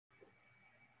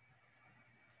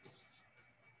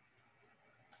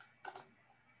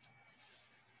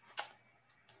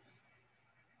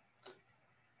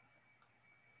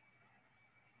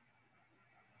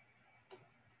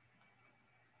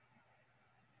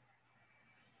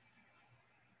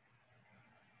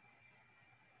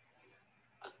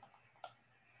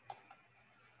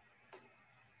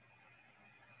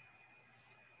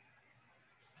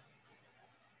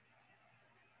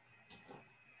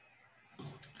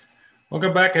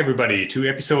Welcome back, everybody, to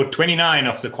episode 29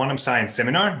 of the Quantum Science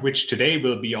Seminar, which today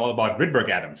will be all about Rydberg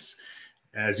atoms.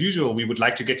 As usual, we would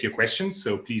like to get your questions,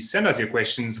 so please send us your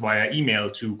questions via email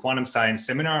to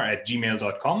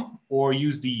quantumscienceseminar@gmail.com or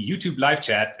use the YouTube live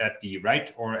chat at the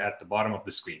right or at the bottom of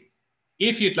the screen.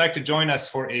 If you'd like to join us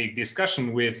for a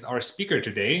discussion with our speaker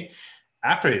today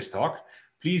after his talk,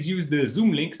 please use the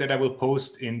Zoom link that I will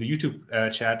post in the YouTube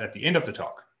chat at the end of the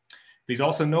talk. Please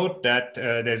also note that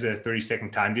there's a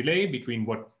 30-second time delay between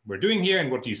what we're doing here and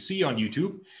what you see on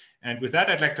YouTube. And with that,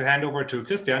 I'd like to hand over to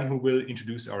Christian, who will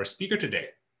introduce our speaker today.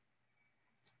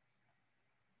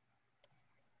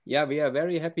 Yeah, we are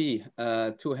very happy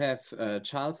to have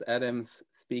Charles Adams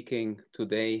speaking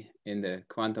today in the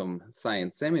Quantum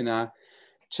Science Seminar.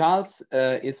 Charles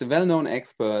is a well-known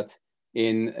expert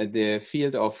in the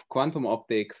field of quantum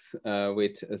optics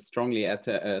with strongly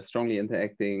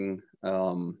interacting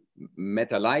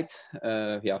matter-light,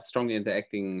 strongly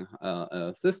interacting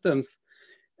systems,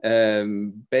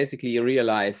 basically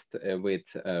realized with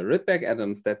Rydberg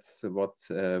atoms. That's what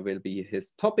will be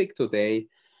his topic today.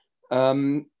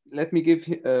 Let me give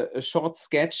a short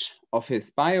sketch of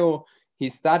his bio. He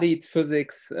studied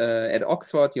physics at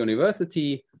Oxford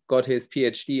University, got his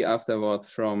PhD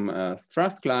afterwards from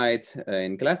Strathclyde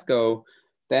in Glasgow.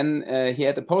 Then he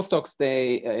had a postdoc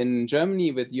stay in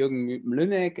Germany with Jürgen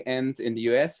Mlynek and in the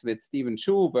US with Stephen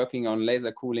Chu, working on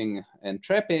laser cooling and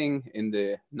trapping in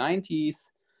the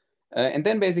 90s. And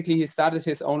then basically he started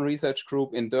his own research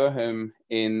group in Durham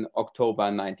in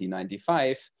October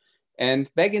 1995.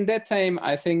 And back in that time,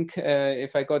 I think,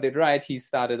 if I got it right, he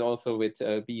started also with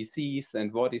BECs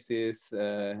and vortices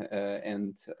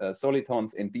and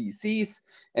solitons in BECs.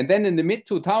 And then in the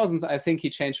mid-2000s, I think he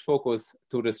changed focus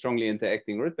to the strongly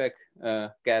interacting Rydberg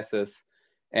gases.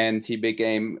 And he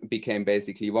became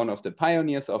basically one of the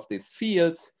pioneers of these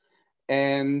fields.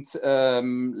 And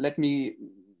let me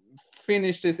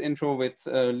finish this intro with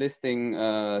listing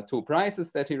two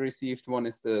prizes that he received. One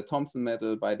is the Thomson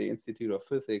Medal by the Institute of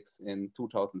Physics in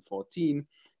 2014.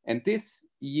 And this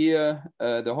year,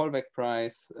 the Holweg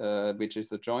Prize, which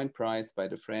is a joint prize by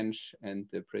the French and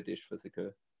the British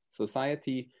Physical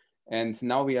Society. And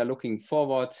now we are looking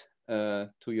forward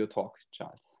to your talk,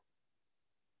 Charles.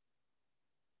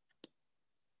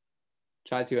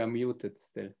 Charles, you are muted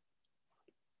still.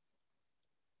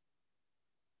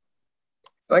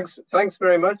 Thanks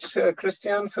very much,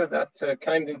 Christian, for that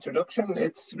kind introduction.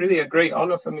 It's really a great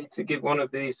honor for me to give one of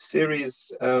these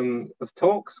series of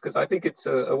talks, because I think it's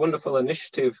a wonderful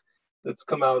initiative that's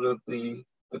come out of the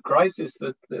crisis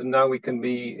that now we can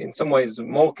be in some ways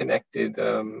more connected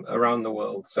around the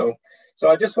world. So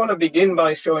I just want to begin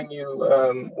by showing you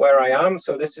where I am.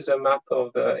 So this is a map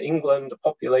of England, a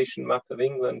population map of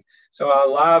England. So our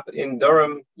lab in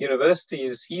Durham University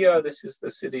is here. This is the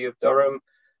city of Durham.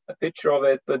 A picture of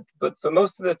it, but for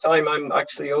most of the time I'm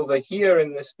actually over here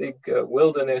in this big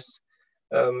wilderness,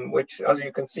 which, as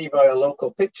you can see by a local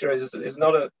picture, is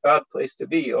not a bad place to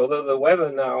be, although the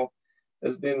weather now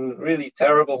has been really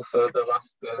terrible for the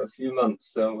last few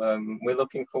months. So we're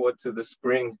looking forward to the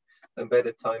spring and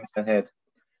better times ahead.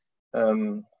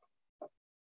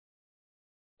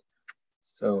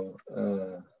 So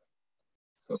for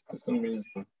some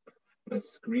reason my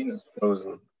screen is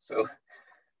frozen. So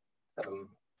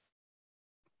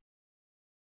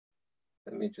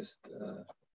let me just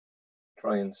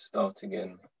try and start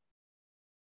again.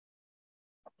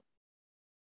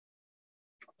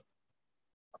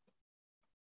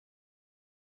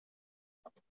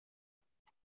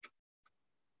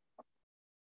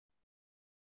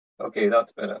 Okay,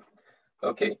 that's better.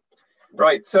 Okay,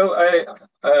 right. So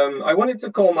I wanted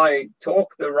to call my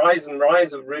talk "The Rise and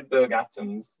Rise of Rydberg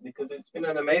Atoms" because it's been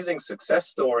an amazing success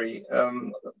story.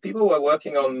 People were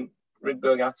working on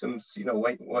Rydberg atoms,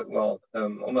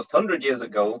 almost 100 years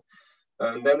ago.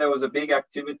 And then there was a big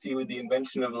activity with the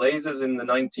invention of lasers in the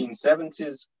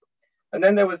 1970s. And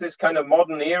then there was this kind of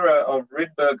modern era of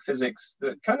Rydberg physics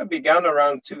that kind of began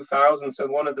around 2000. So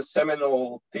one of the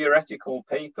seminal theoretical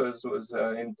papers was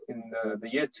in the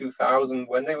year 2000,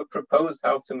 when they were proposed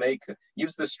how to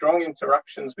use the strong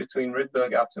interactions between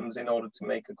Rydberg atoms in order to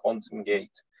make a quantum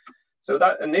gate. So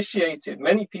that initiated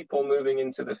many people moving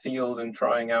into the field and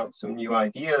trying out some new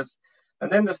ideas.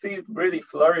 And then the field really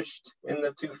flourished in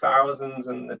the 2000s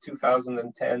and the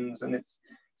 2010s. And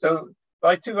so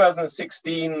by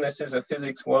 2016, this is a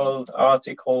Physics World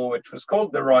article, which was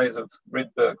called "The Rise of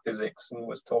Rydberg Physics," and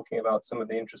was talking about some of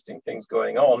the interesting things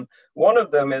going on. One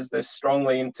of them is this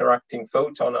strongly interacting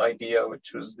photon idea,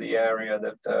 which was the area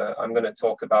that I'm going to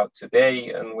talk about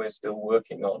today, and we're still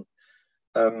working on.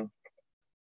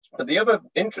 But the other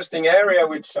interesting area,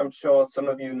 which I'm sure some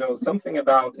of you know something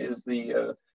about, is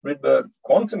the Rydberg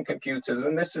quantum computers.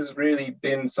 And this has really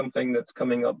been something that's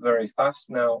coming up very fast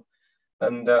now.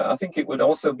 And I think it would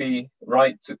also be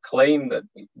right to claim that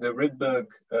the Rydberg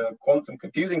quantum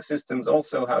computing systems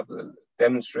also have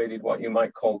demonstrated what you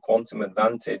might call quantum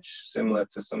advantage, similar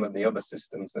to some of the other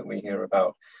systems that we hear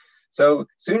about. So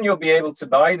soon you'll be able to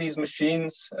buy these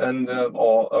machines and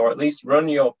or at least run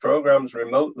your programs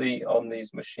remotely on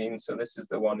these machines. So this is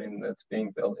the one that's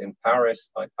being built in Paris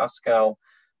by Pascal.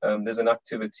 There's an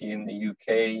activity in the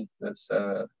UK that's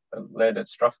led at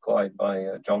Strathclyde by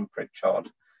John Pritchard.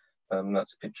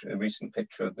 That's a recent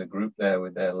picture of the group there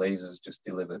with their lasers just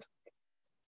delivered.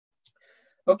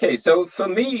 Okay, so for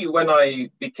me, when I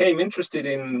became interested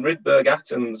in Rydberg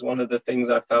atoms, one of the things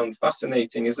I found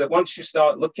fascinating is that once you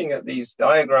start looking at these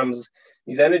diagrams,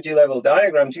 these energy level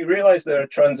diagrams, you realize there are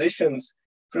transitions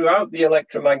throughout the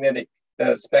electromagnetic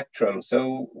spectrum.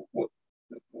 So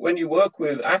when you work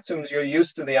with atoms, you're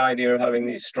used to the idea of having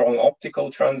these strong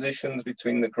optical transitions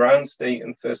between the ground state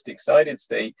and first excited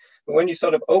state. But when you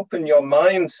sort of open your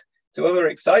mind to other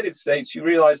excited states, you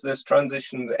realize there's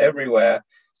transitions everywhere.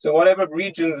 So whatever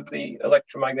region of the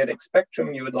electromagnetic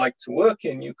spectrum you would like to work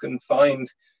in, you can find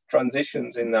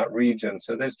transitions in that region.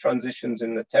 So there's transitions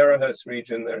in the terahertz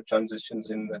region, there are transitions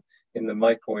in the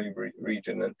microwave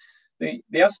region. And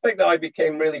the aspect that I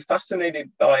became really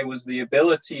fascinated by was the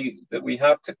ability that we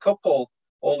have to couple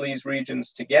all these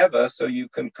regions together. So you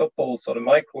can couple sort of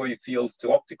microwave fields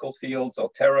to optical fields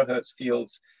or terahertz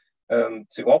fields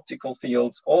to optical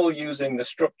fields, all using the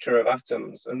structure of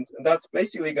atoms. And that's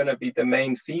basically going to be the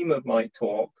main theme of my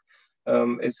talk,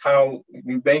 is how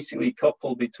you basically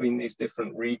couple between these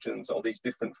different regions or these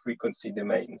different frequency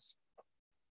domains.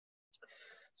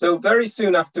 So very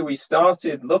soon after we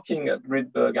started looking at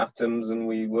Rydberg atoms and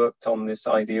we worked on this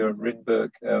idea of Rydberg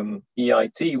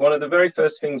EIT, one of the very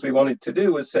first things we wanted to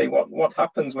do was say, what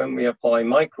happens when we apply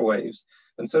microwaves?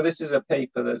 And so this is a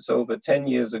paper that's over 10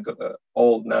 years ago,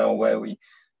 old now, where we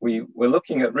were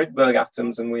looking at Rydberg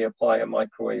atoms and we apply a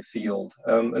microwave field.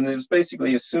 And it was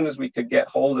basically as soon as we could get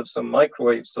hold of some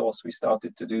microwave source, we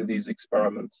started to do these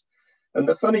experiments. And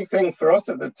the funny thing for us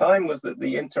at the time was that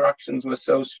the interactions were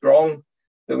so strong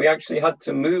that we actually had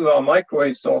to move our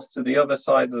microwave source to the other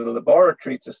side of the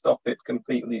laboratory to stop it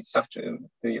completely saturating,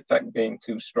 the effect being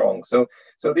too strong. So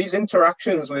these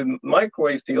interactions with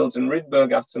microwave fields and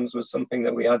Rydberg atoms was something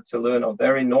that we had to learn of.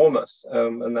 They're enormous,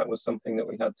 and that was something that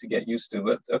we had to get used to.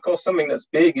 But of course, something that's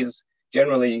big is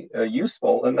generally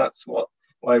useful, and that's why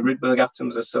Rydberg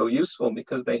atoms are so useful,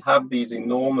 because they have these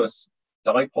enormous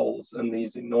dipoles and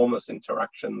these enormous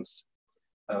interactions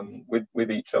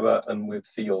with each other and with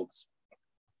fields.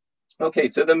 Okay,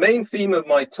 so the main theme of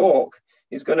my talk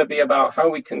is going to be about how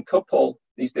we can couple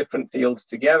these different fields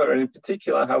together, and in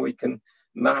particular, how we can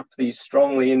map these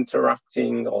strongly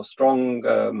interacting or strong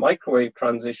microwave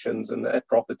transitions and their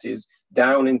properties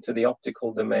down into the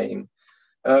optical domain.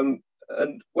 And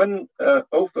when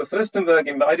Ofer Furstenberg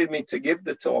invited me to give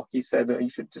the talk, he said, you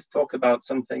should just talk about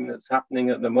something that's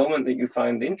happening at the moment that you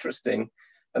find interesting.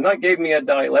 And that gave me a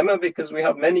dilemma, because we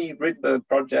have many Rydberg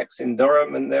projects in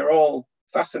Durham and they're all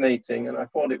fascinating, and I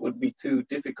thought it would be too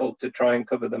difficult to try and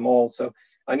cover them all. So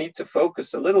I need to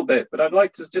focus a little bit, but I'd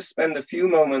like to just spend a few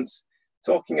moments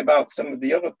talking about some of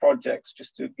the other projects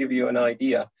just to give you an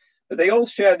idea. But they all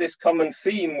share this common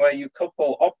theme where you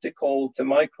couple optical to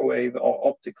microwave or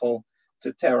optical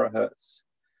to terahertz.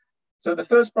 So the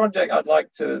first project I'd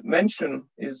like to mention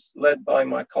is led by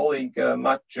my colleague,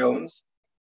 Matt Jones.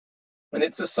 And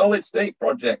it's a solid state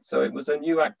project. So it was a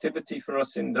new activity for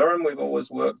us in Durham. We've always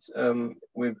worked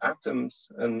with atoms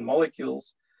and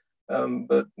molecules.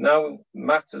 But now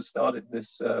Matt has started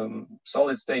this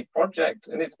solid state project,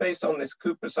 and it's based on this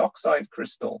cuprous oxide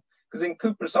crystal. Because in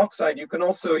cuprous oxide, you can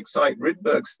also excite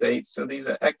Rydberg states. So these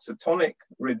are excitonic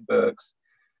Rydbergs.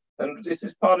 And this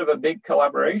is part of a big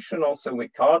collaboration also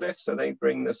with Cardiff. So they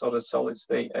bring the sort of solid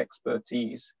state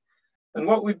expertise. And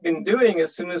what we've been doing,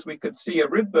 as soon as we could see a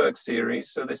Rydberg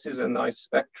series, so this is a nice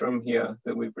spectrum here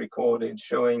that we've recorded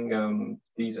showing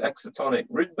these excitonic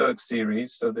Rydberg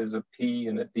series. So there's a P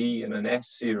and a D and an S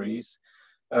series.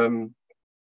 And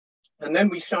then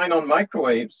we shine on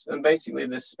microwaves, and basically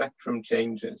this spectrum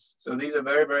changes. So these are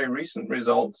very, very recent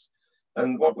results.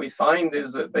 And what we find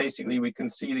is that basically we can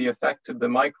see the effect of the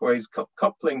microwaves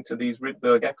coupling to these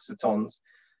Rydberg excitons.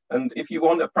 And if you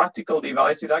want a practical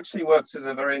device, it actually works as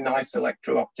a very nice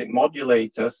electro-optic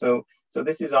modulator. So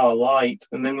this is our light.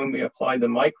 And then when we apply the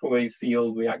microwave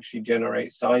field, we actually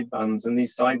generate sidebands. And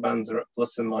these sidebands are at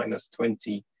plus and minus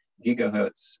 20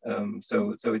 gigahertz.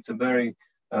 So it's a very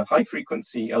high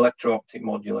frequency electro-optic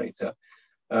modulator.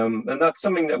 And that's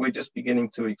something that we're just beginning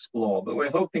to explore, but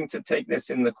we're hoping to take this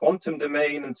in the quantum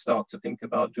domain and start to think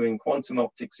about doing quantum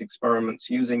optics experiments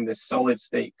using this solid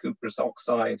state cuprous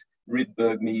oxide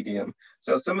Rydberg medium.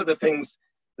 So some of the things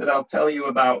that I'll tell you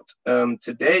about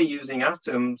today using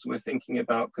atoms, we're thinking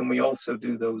about, can we also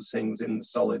do those things in the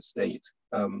solid state?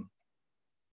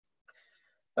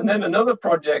 And then another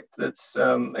project that's,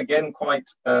 again, quite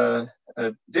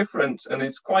different, and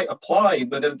it's quite applied,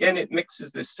 but again, it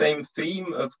mixes this same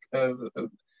theme of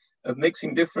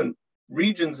mixing different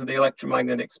regions of the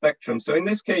electromagnetic spectrum. So in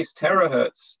this case,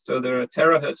 terahertz. So there are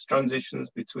terahertz transitions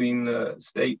between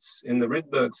states in the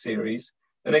Rydberg series.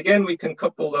 And again, we can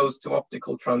couple those to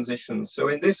optical transitions. So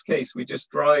in this case, we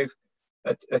just drive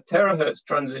a terahertz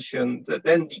transition that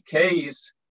then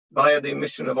decays via the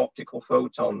emission of optical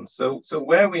photons. So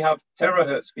where we have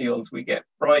terahertz fields, we get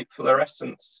bright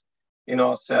fluorescence in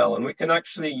our cell, and we can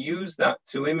actually use that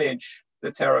to image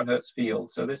the terahertz field.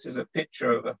 So this is a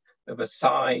picture of a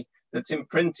psi that's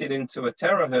imprinted into a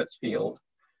terahertz field.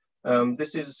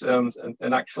 This is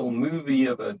an actual movie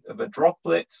of a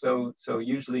droplet. So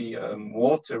usually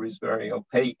water is very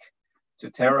opaque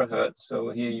to terahertz.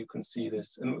 So here you can see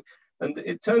this. And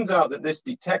it turns out that this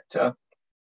detector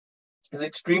is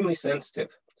extremely sensitive.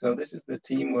 So this is the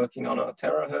team working on our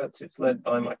terahertz. It's led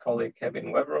by my colleague,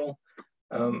 Kevin Weverill.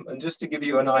 And just to give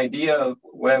you an idea of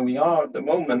where we are at the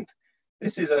moment,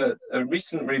 this is a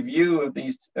recent review of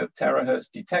these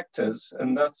terahertz detectors,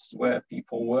 and that's where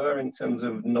people were in terms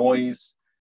of noise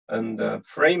and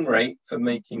frame rate for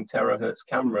making terahertz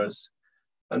cameras.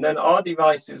 And then our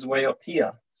device is way up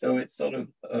here. So it's sort of,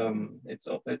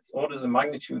 it's orders of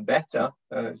magnitude better.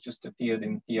 It's just appeared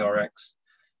in PRX.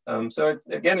 So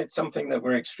again, it's something that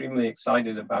we're extremely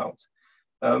excited about.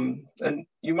 And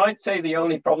you might say the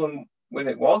only problem with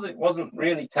it wasn't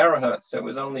really terahertz. So it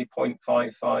was only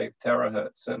 0.55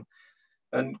 terahertz.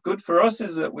 And good for us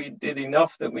is that we did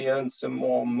enough that we earned some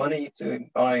more money to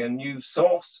buy a new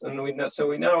source. And so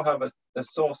we now have a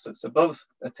source that's above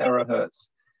a terahertz.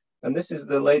 And this is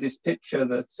the latest picture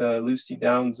that Lucy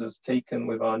Downs has taken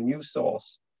with our new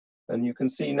source. And you can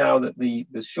see now that the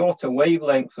shorter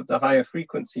wavelength of the higher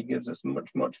frequency gives us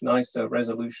much nicer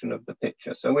resolution of the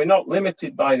picture. So we're not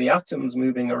limited by the atoms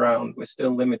moving around, we're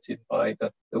still limited by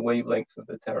the wavelength of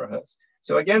the terahertz.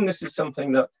 So again, this is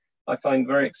something that I find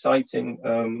very exciting,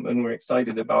 and we're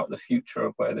excited about the future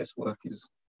of where this work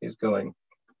is going.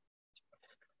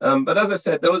 But as I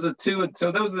said, those are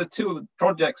the two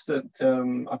projects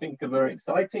that I think are very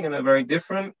exciting and are very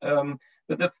different.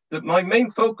 But my main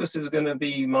focus is going to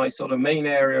be my sort of main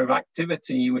area of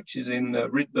activity, which is in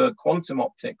Rydberg quantum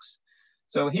optics.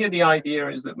 So here the idea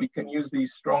is that we can use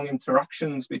these strong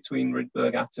interactions between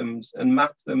Rydberg atoms and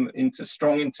map them into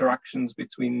strong interactions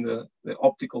between the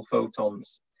optical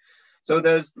photons. So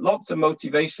there's lots of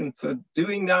motivation for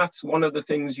doing that. One of the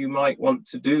things you might want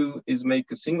to do is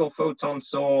make a single photon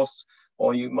source,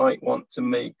 or you might want to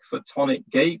make photonic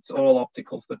gates, all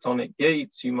optical photonic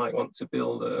gates. You might want to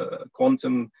build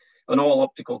an all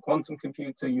optical quantum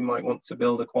computer. You might want to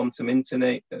build a quantum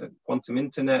internet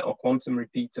or quantum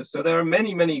repeater. So there are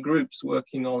many groups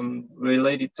working on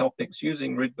related topics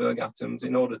using Rydberg atoms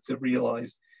in order to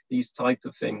realize these type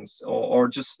of things, or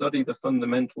just study the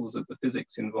fundamentals of the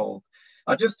physics involved.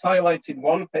 I just highlighted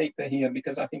one paper here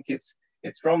because I think it's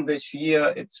from this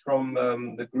year. It's from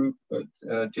the group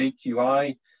at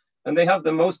JQI, and they have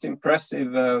the most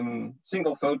impressive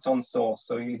single photon source.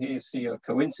 So you here see a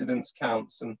coincidence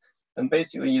counts, and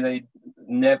basically they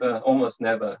almost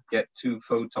never get two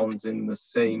photons in the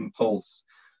same pulse.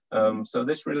 So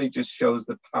this really just shows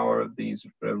the power of these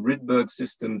Rydberg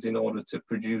systems in order to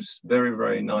produce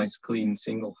very nice, clean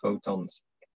single photons.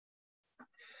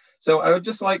 So I would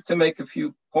just like to make a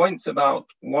few points about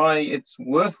why it's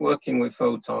worth working with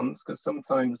photons, because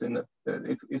sometimes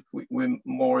if we're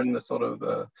more in the sort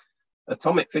of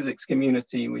atomic physics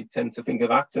community, we tend to think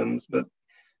of atoms, but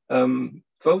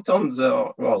photons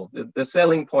are, well, the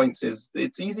selling points is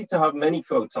it's easy to have many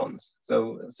photons.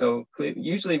 So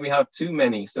usually we have too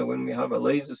many. So when we have a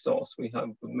laser source, we have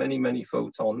many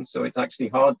photons. So it's actually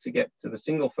hard to get to the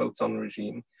single photon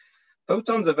regime.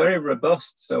 Photons are very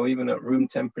robust. So even at room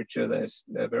temperature,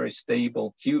 they're very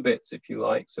stable qubits, if you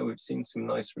like. So we've seen some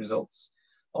nice results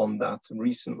on that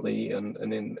recently and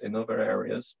in other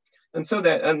areas. And so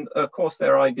and of course,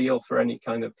 they're ideal for any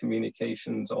kind of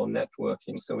communications or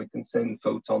networking. So we can send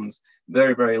photons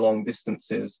very long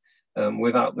distances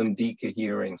without them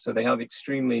decohering. So they have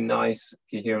extremely nice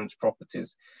coherence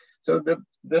properties. So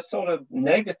the sort of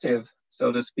negative,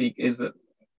 so to speak, is that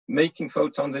making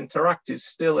photons interact is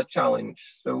still a challenge.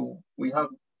 So we have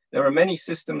There are many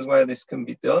systems where this can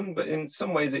be done, but in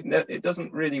some ways it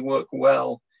doesn't really work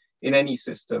well in any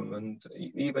system. And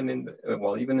even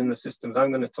in the systems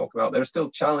I'm going to talk about, there are still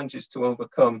challenges to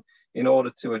overcome in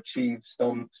order to achieve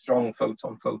strong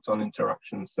photon-photon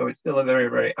interactions. So it's still a very,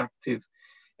 very active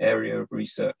area of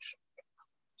research.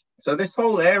 So this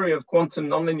whole area of quantum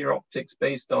nonlinear optics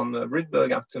based on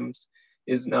Rydberg atoms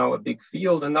is now a big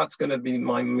field, and that's going to be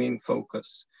my main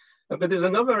focus. But there's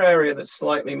another area that's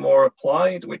slightly more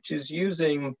applied, which is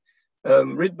using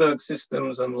Rydberg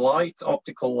systems and light,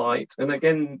 optical light. And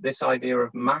again, this idea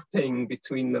of mapping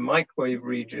between the microwave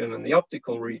region and the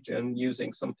optical region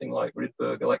using something like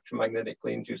Rydberg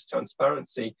electromagnetically induced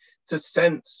transparency to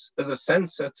sense, as a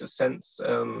sensor, to sense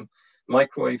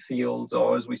microwave fields,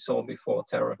 or as we saw before,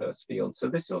 terahertz fields. So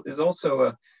this is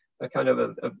also a kind of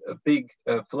a big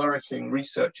flourishing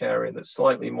research area that's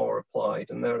slightly more applied.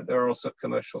 And there are also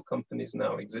commercial companies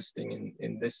now existing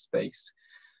in this space.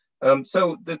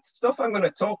 So the stuff I'm going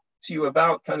to talk to you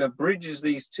about kind of bridges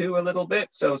these two a little bit.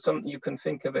 So you can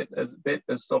think of it as a bit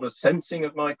as sort of sensing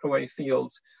of microwave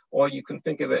fields, or you can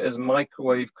think of it as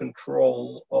microwave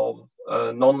control of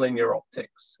nonlinear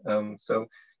optics.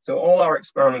 So all our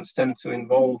experiments tend to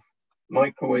involve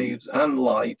microwaves and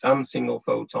light and single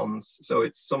photons. So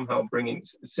it's somehow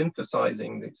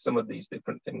synthesizing some of these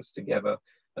different things together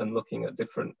and looking at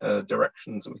different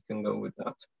directions we can go with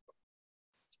that.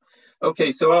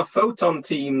 Okay, so our photon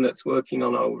team that's working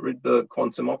on our Rydberg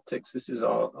quantum optics, this is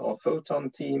our photon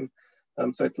team.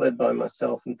 So it's led by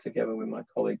myself and together with my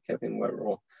colleague, Kevin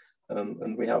Werrell.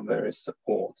 And we have various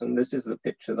support. And this is the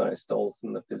picture that I stole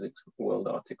from the Physics World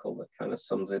article that kind of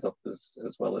sums it up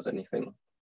as well as anything.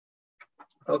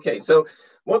 Okay, so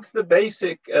what's the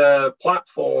basic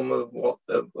platform of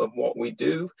what we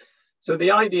do? So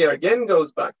the idea again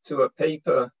goes back to a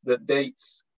paper that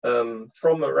dates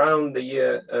from around the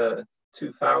year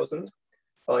 2000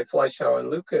 by Fleischhauer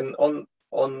and Luken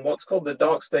on what's called the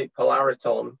dark state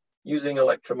polariton using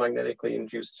electromagnetically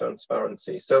induced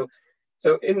transparency. So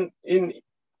in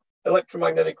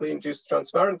electromagnetically induced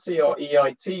transparency, or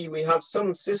EIT, we have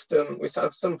some system, we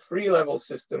have some free level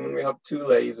system, and we have two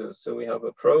lasers. So we have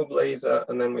a probe laser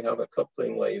and then we have a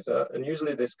coupling laser. And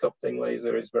usually this coupling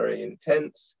laser is very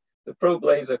intense. The probe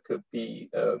laser could be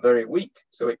very weak,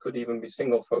 so it could even be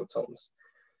single photons.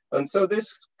 And so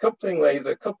this coupling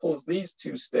laser couples these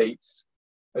two states,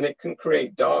 and it can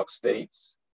create dark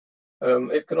states.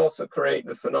 It can also create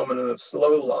the phenomenon of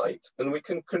slow light, and we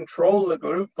can control the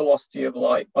group velocity of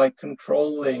light by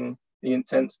controlling the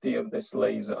intensity of this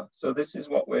laser. So this is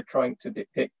what we're trying to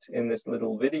depict in this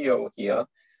little video here,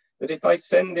 that if I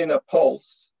send in a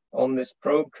pulse on this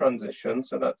probe transition,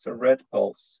 so that's a red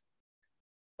pulse,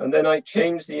 and then I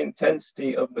change the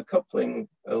intensity of the coupling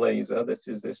laser, this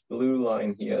is this blue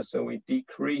line here, so we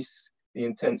decrease the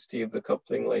intensity of the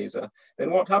coupling laser,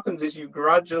 then what happens is you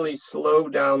gradually slow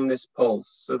down this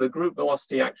pulse. So the group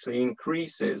velocity actually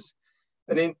increases.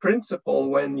 And in principle,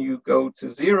 when you go to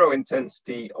zero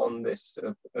intensity on this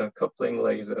coupling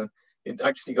laser, it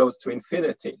actually goes to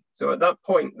infinity. So at that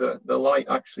point, the light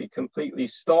actually completely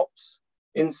stops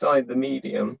inside the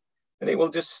medium, and it will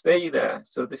just stay there.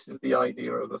 So this is the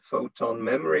idea of a photon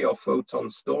memory or photon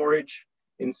storage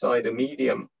inside a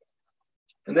medium.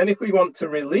 And then if we want to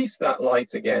release that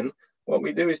light again, what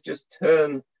we do is just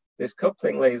turn this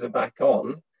coupling laser back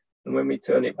on. And when we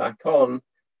turn it back on,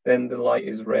 then the light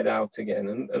is read out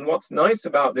again. And what's nice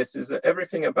about this is that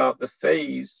everything about the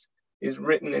phase is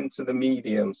written into the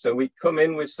medium. So we come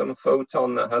in with some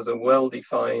photon that has a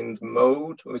well-defined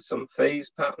mode with some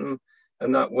phase pattern,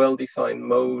 and that well-defined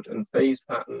mode and phase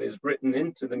pattern is written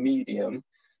into the medium.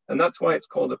 And that's why it's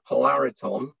called a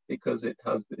polariton, because it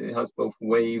has both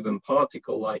wave and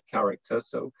particle-like character.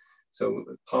 So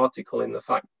particle in the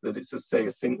fact that it's a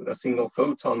single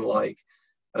photon-like,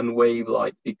 and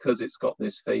wave-like because it's got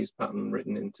this phase pattern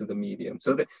written into the medium.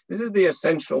 So this is the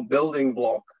essential building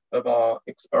block of our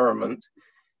experiment.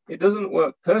 It doesn't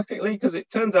work perfectly because it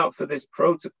turns out for this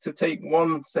probe to take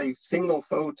one, say, single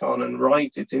photon and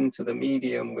write it into the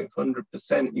medium with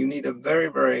 100%, you need a very,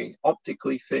 very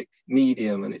optically thick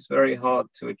medium, and it's very hard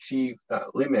to achieve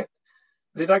that limit.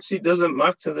 But it actually doesn't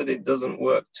matter that it doesn't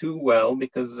work too well,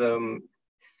 because you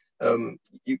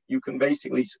can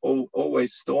basically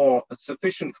always store a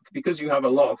sufficient, because you have a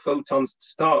lot of photons to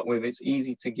start with, it's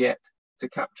easy to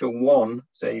capture one,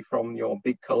 say, from your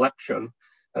big collection.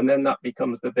 And then that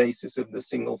becomes the basis of the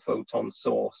single photon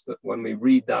source, that when we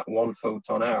read that one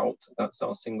photon out, that's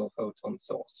our single photon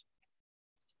source.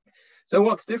 So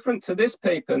what's different to this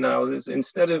paper now is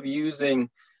instead of using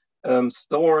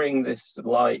storing this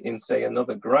light in, say,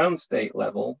 another ground state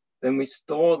level, then we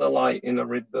store the light in a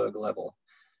Rydberg level.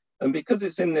 And because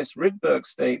it's in this Rydberg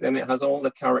state, then it has all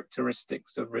the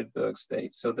characteristics of Rydberg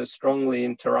state. So the strongly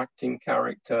interacting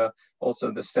character,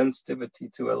 also the sensitivity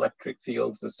to electric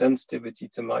fields, the sensitivity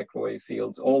to microwave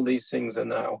fields, all these things are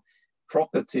now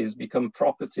properties, become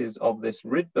properties of this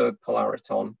Rydberg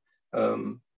polariton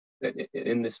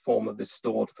in this form of this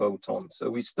stored photon. So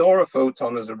we store a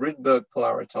photon as a Rydberg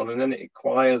polariton, and then it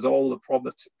acquires all the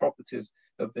properties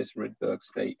of this Rydberg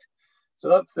state. So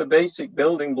that's the basic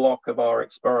building block of our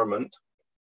experiment.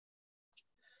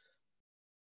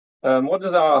 What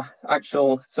is our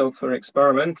actual, so for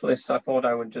experimentalists, I thought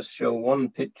I would just show one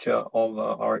picture of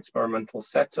our experimental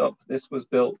setup. This was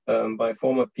built by a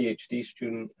former PhD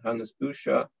student, Hannes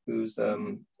Buscher, who's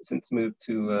since moved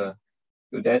to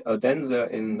Odense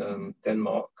in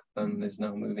Denmark and is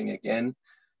now moving again.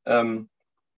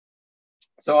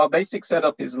 So our basic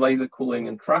setup is laser cooling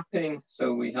and trapping.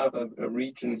 So we have a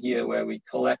region here where we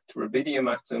collect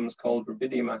rubidium atoms, cold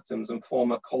rubidium atoms, and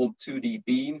form a cold 2D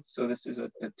beam. So this is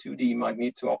a 2D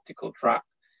magneto-optical trap.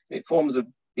 It forms a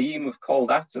beam of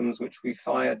cold atoms, which we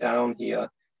fire down here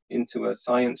into a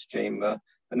science chamber.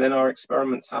 And then our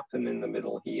experiments happen in the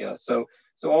middle here. So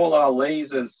all our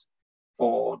lasers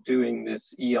for doing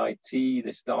this EIT,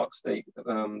 this dark state,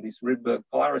 this Rydberg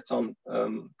polariton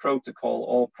protocol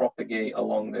all propagate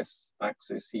along this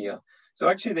axis here. So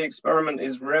actually the experiment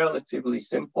is relatively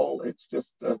simple. It's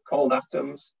just cold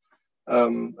atoms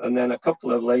and then a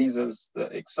couple of lasers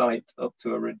that excite up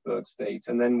to a Rydberg state.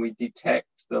 And then we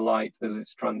detect the light as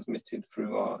it's transmitted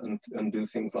through and do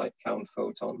things like count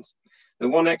photons. The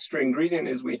one extra ingredient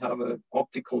is we have an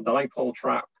optical dipole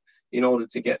trap in order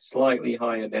to get slightly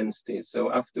higher densities.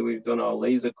 So after we've done our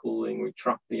laser cooling, we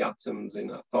trap the atoms in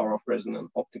a far-off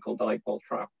resonant optical dipole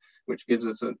trap, which gives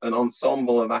us an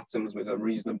ensemble of atoms with a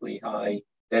reasonably high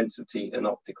density and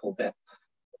optical depth.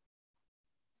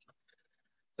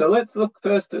 So let's look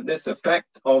first at this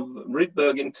effect of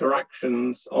Rydberg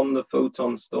interactions on the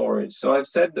photon storage. So I've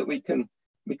said that we can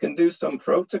do some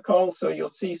protocol. So you'll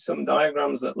see some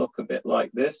diagrams that look a bit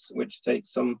like this, which take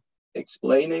some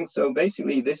explaining. So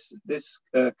basically this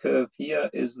curve here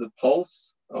is the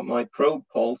pulse, or my probe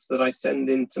pulse, that I send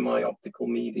into my optical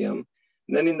medium.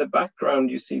 And then in the background,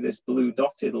 you see this blue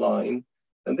dotted line.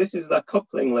 And this is the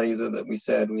coupling laser that we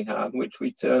said we had, which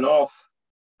we turn off.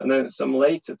 And then at some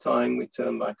later time, we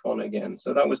turn back on again.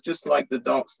 So that was just like the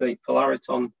dark state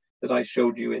polariton that I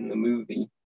showed you in the movie.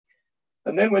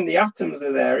 And then when the atoms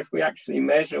are there, if we actually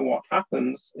measure what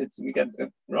happens, we get a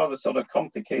rather sort of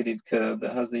complicated curve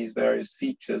that has these various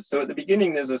features. So at the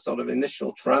beginning, there's a sort of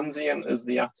initial transient as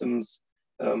the atoms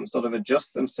sort of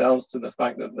adjust themselves to the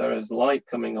fact that there is light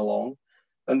coming along.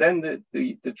 And then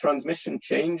the transmission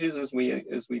changes as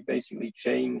we basically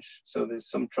change. So there's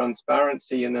some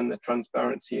transparency, and then the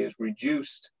transparency is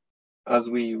reduced as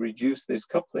we reduce this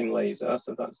coupling laser.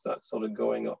 So that's sort of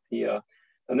going up here.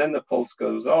 And then the pulse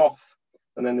goes off.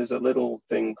 And then there's a little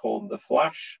thing called the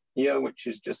flash here, which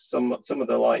is just some of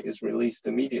the light is released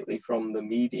immediately from the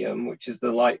medium, which is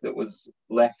the light that was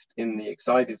left in the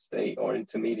excited state or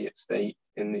intermediate state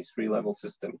in this three-level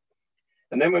system.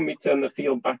 And then when we turn the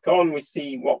field back on, we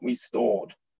see what we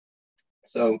stored.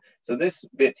 So this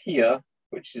bit here,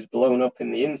 which is blown up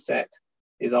in the inset,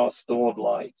 is our stored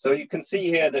light. So you can see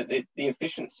here that the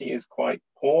efficiency is quite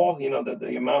poor, you know, that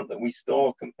the amount that we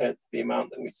store compared to the amount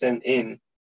that we sent in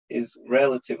is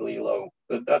relatively low,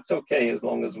 but that's okay as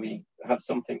long as we have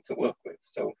something to work with.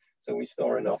 So we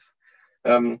store enough.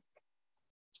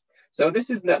 So this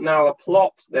is now a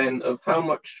plot then of how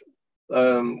much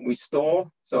we store.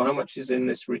 So how much is in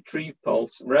this retrieve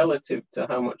pulse relative to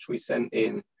how much we sent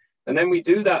in. And then we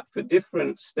do that for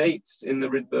different states in the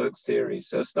Rydberg series.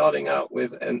 So starting out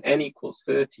with an n equals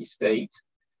 30 state,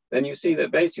 then you see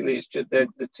that basically it's just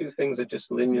the two things are just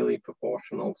linearly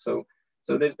proportional.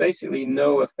 So there's basically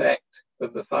no effect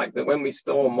of the fact that when we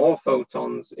store more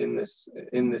photons in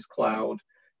this cloud,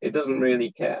 it doesn't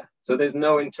really care. So there's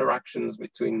no interactions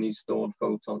between these stored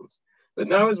photons. But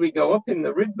now as we go up in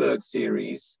the Rydberg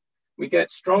series, we get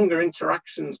stronger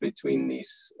interactions between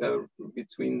these,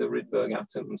 between the Rydberg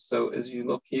atoms. So as you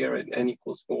look here at n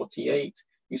equals 48,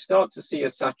 you start to see a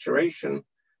saturation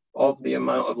of the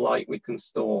amount of light we can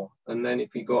store. And then if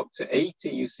we go up to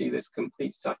 80, you see this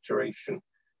complete saturation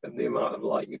of the amount of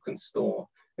light you can store.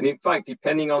 And in fact,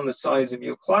 depending on the size of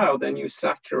your cloud, then you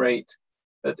saturate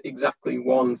at exactly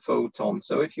 1 photon.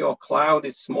 So if your cloud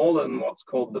is smaller than what's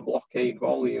called the blockade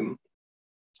volume,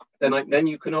 then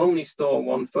you can only store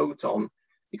 1 photon,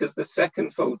 because the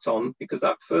second photon, because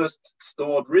that first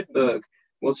stored Rydberg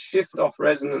will shift off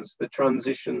resonance the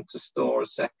transition to store a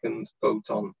second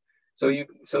photon.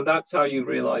 So that's how you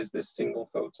realize this single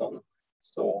photon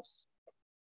source.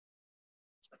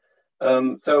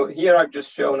 So here I've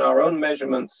just shown our own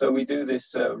measurements. So we do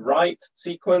this write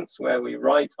sequence where we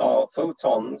write our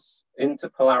photons into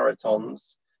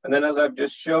polaritons. And then as I've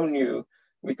just shown you,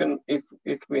 we can, if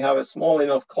we have a small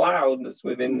enough cloud that's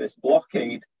within this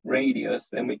blockade radius,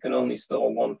 then we can only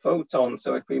store one photon.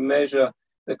 So if we measure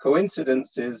the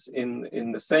coincidences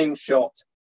in the same shot,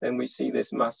 then we see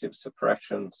this massive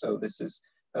suppression. So this is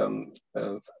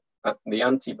the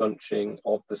anti-bunching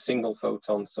of the single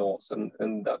photon source.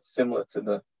 And that's similar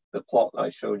to the plot I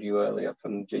showed you earlier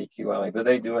from JQI, but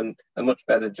they do a much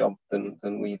better job than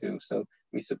we do. So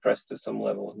we suppress to some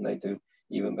level and they do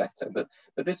even better. But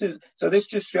this is, so this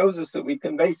just shows us that we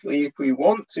can basically, if we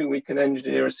want to, we can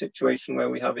engineer a situation where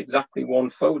we have exactly one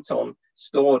photon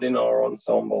stored in our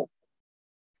ensemble.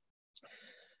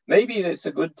 Maybe it's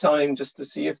a good time just to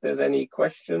see if there's any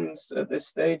questions at this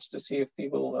stage, to see if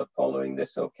people are following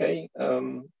this okay.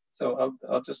 So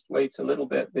I'll just wait a little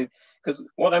bit, because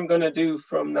what I'm going to do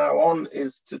from now on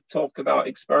is to talk about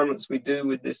experiments we do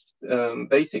with this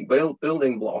basic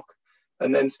building block,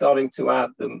 and then starting to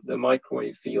add the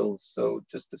microwave fields. So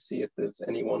just to see if there's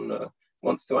anyone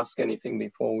wants to ask anything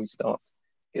before we start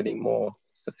getting more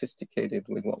sophisticated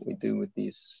with what we do with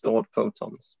these stored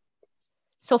photons.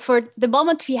 So for the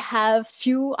moment, we have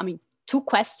two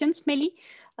questions mainly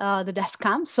that has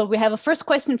come. So we have a first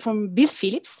question from Bill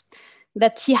Phillips,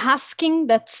 that he asking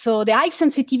that, so the high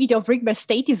sensitivity of Rydberg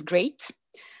state is great,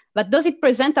 but does it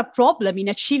present a problem in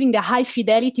achieving the high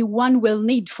fidelity one will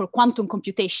need for quantum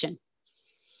computation?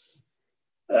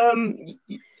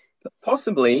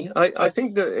 Possibly. I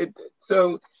think that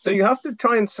so you have to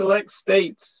try and select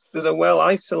states that are well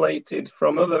isolated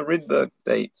from other Rydberg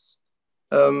states.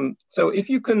 So if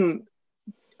you can,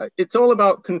 it's all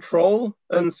about control.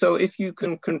 And so if you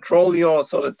can control your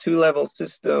sort of two-level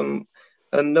system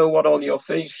and know what all your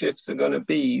phase shifts are going to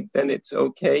be, then it's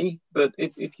okay. But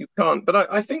if you can't, but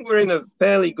I think we're in a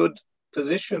fairly good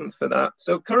position for that.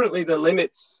 So currently the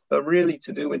limits are really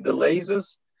to do with the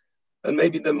lasers and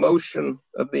maybe the motion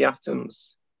of the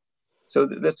atoms. So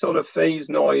the sort of phase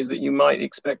noise that you might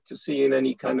expect to see in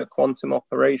any kind of quantum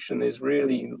operation is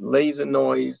really laser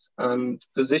noise and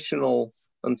positional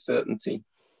uncertainty.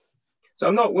 So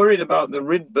I'm not worried about the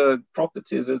Rydberg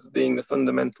properties as being the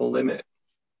fundamental limit.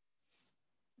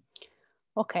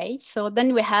 Okay, so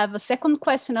then we have a second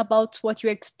question about what you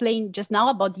explained just now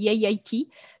about the AIT.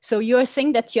 So you're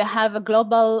saying that you have a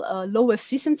global low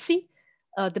efficiency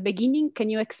at the beginning. Can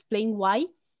you explain why?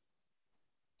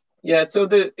 Yeah, so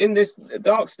in this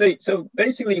dark state, so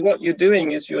basically what you're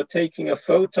doing is you're taking a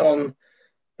photon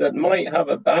that might have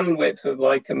a bandwidth of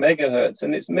like a megahertz,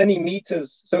 and it's many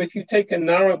meters. So if you take a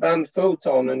narrowband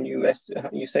photon and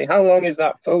you say, how long is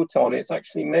that photon? It's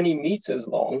actually many meters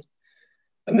long.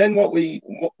 And then what we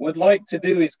would like to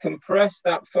do is compress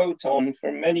that photon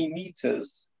from many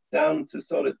meters down to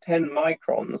sort of 10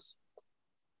 microns.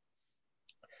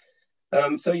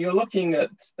 So you're looking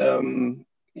at,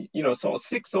 sort of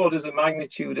 6 orders of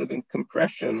magnitude of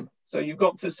compression. So you've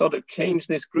got to sort of change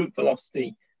this group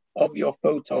velocity of your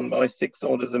photon by 6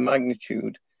 orders of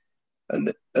magnitude.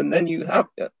 And then you have,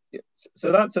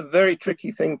 so that's a very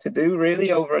tricky thing to do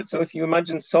really over it. So if you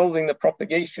imagine solving the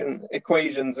propagation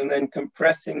equations and then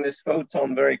compressing this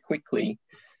photon very quickly.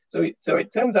 So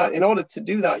it turns out in order to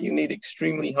do that, you need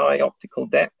extremely high optical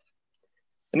depth.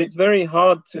 And it's very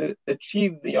hard to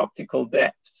achieve the optical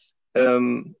depths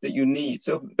that you need.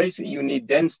 So basically you need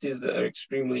densities that are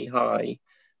extremely high.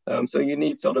 So you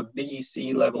need sort of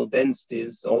BEC level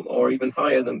densities or even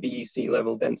higher than BEC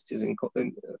level densities in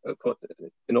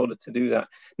order to do that.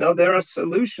 Now there are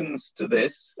solutions to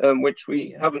this, which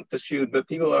we haven't pursued, but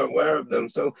people are aware of them.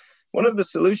 So one of the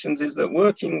solutions is that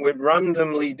working with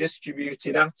randomly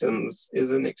distributed atoms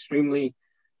is an extremely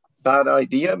bad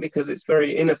idea because it's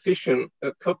very inefficient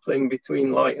at coupling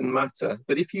between light and matter.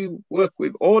 But if you work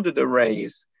with ordered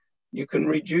arrays, you can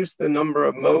reduce the number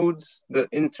of modes that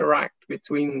interact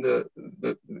between the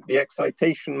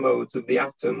excitation modes of the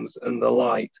atoms and the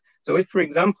light. So if, for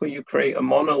example, you create a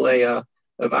monolayer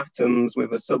of atoms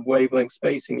with a sub-wavelength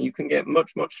spacing, you can get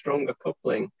much, much stronger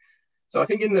coupling. So I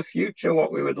think in the future,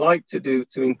 what we would like to do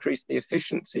to increase the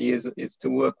efficiency is to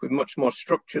work with much more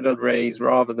structured arrays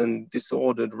rather than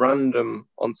disordered random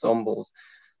ensembles.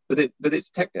 But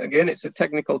again, it's a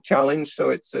technical challenge. So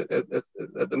it's at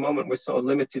the moment we're sort of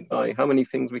limited by how many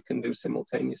things we can do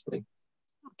simultaneously.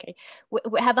 Okay,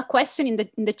 we have a question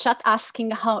in the chat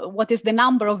asking what is the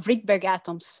number of Rydberg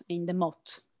atoms in the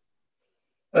MOT?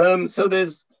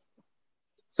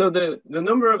 So the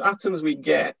number of atoms we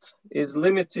get is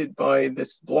limited by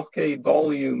this blockade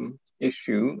volume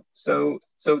issue. So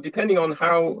depending on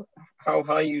how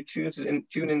high you tune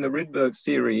in the Rydberg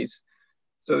series,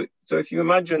 So if you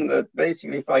imagine that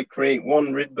basically if I create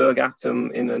one Rydberg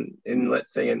atom in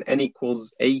let's say an n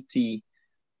equals 80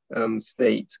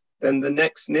 state, then the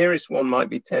next nearest one might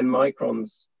be 10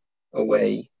 microns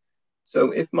away.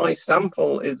 So if my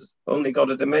sample is only got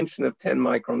a dimension of 10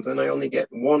 microns, then I only get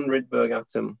one Rydberg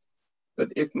atom.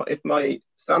 But if my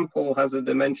sample has a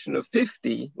dimension of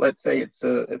 50, let's say it's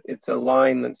a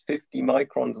line that's 50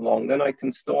 microns long, then I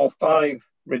can store 5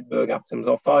 Rydberg atoms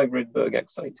or 5 Rydberg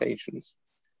excitations.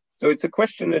 So it's a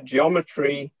question of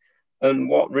geometry and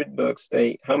what Rydberg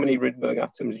state, how many Rydberg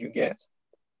atoms you get.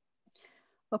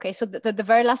 Okay, so the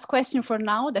very last question for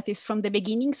now, that is from the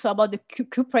beginning, so about the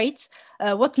cuprates,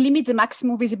 what limits the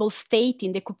maximum visible state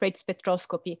in the cuprate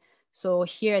spectroscopy? So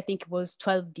here I think it was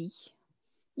 12D.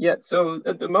 Yeah, so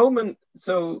at the moment,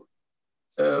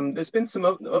 there's been some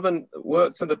other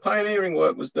work. So the pioneering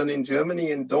work was done in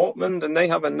Germany, in Dortmund, and they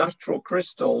have a natural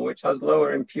crystal which has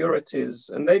lower impurities,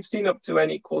 and they've seen up to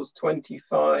n equals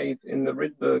 25 in the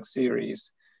Rydberg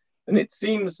series. And it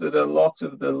seems that a lot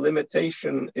of the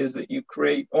limitation is that you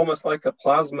create almost like a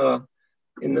plasma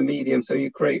in the medium. So you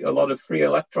create a lot of free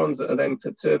electrons that are then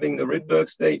perturbing the Rydberg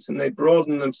states, and they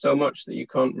broaden them so much that you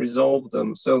can't resolve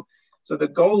them. So the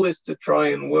goal is to try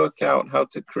and work out how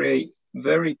to create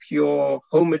very pure,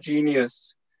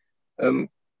 homogeneous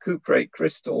cuprate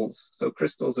crystals. So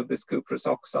crystals of this cuprous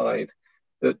oxide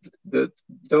that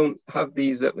don't have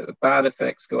these bad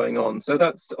effects going on. So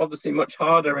that's obviously much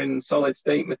harder in solid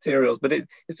state materials, but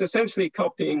it's essentially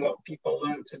copying what people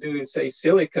learned to do in, say,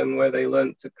 silicon, where they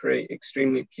learned to create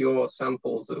extremely pure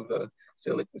samples of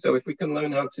silicon. So if we can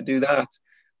learn how to do that,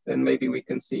 then maybe we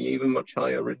can see even much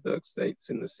higher Rydberg states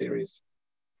in the series.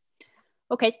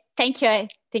 Okay, thank you. I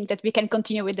think that we can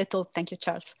continue with the talk. Thank you,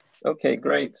 Charles. Okay,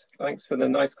 great. Thanks for the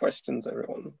nice questions,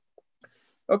 everyone.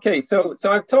 Okay, so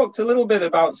I've talked a little bit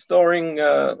about storing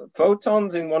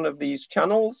photons in one of these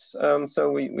channels. So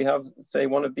we have, say,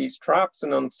 one of these traps,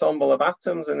 an ensemble of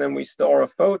atoms, and then we store a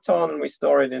photon and we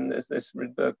store it in this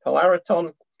Rydberg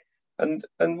polariton. And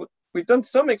we've done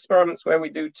some experiments where we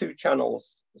do 2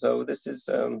 channels. So this is,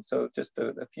 so just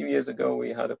a few years ago,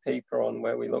 we had a paper on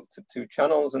where we looked at 2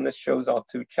 channels, and this shows our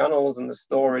 2 channels and the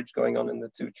storage going on in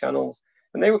the 2 channels.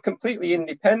 And they were completely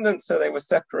independent, so they were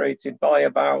separated by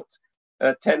about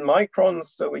 10 microns,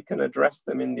 so we can address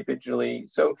them individually.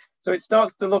 So it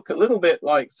starts to look a little bit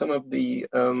like some of the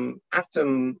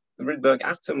Rydberg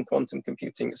atom quantum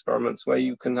computing experiments, where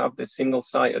you can have this single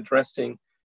site addressing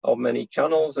of many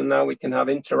channels, and now we can have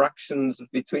interactions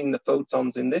between the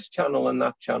photons in this channel and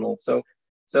that channel. So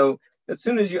as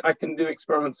soon as I can do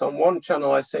experiments on 1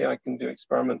 channel, I say I can do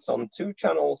experiments on 2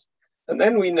 channels. And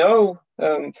then we know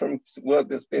from work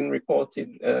that's been reported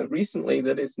recently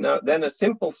that it's now then a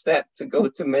simple step to go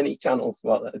to many channels.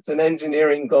 Well, it's an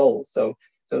engineering goal. So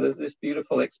there's this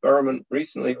beautiful experiment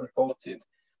recently reported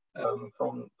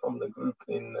from the group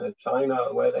in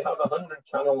China, where they have 100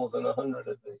 channels and 100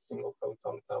 of these single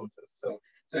photon counters. So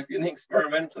if you're an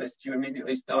experimentalist, you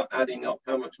immediately start adding up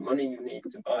how much money you need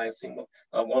to buy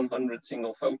a 100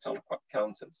 single photon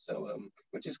counters. So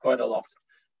which is quite a lot.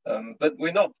 But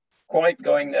we're not quite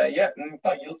going there yet. And in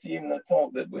fact, you'll see in the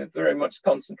talk that we're very much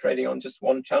concentrating on just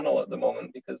 1 channel at the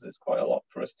moment, because there's quite a lot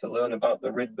for us to learn about the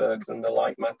Rydbergs and the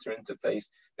light matter interface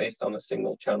based on a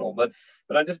single channel. But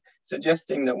I'm just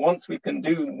suggesting that once we can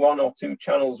do 1 or 2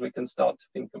 channels, we can start to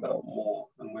think about more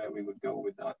and where we would go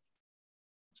with that.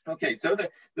 Okay, so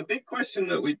the big question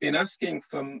that we've been asking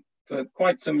for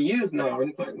quite some years now,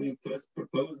 in fact, we first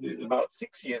proposed it about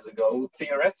 6 years ago,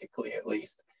 theoretically at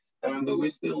least, but we're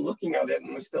still looking at it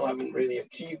and we still haven't really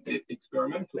achieved it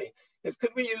experimentally, is could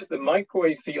we use the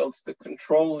microwave fields to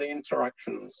control the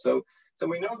interactions? So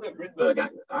we know that Rydberg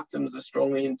atoms are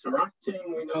strongly interacting.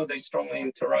 We know they strongly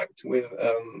interact with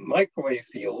microwave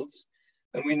fields.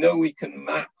 And we know we can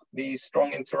map these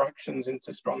strong interactions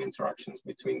into strong interactions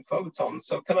between photons.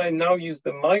 So can I now use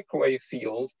the microwave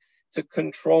field to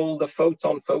control the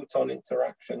photon-photon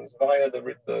interactions via the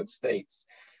Rydberg states?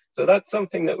 So that's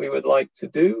something that we would like to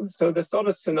do. So the sort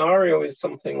of scenario is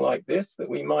something like this, that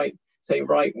we might say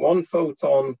write 1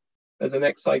 photon as an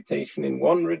excitation in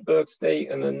 1 Rydberg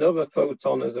state and another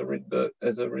photon as a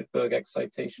Rydberg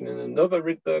excitation in another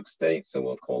Rydberg state. So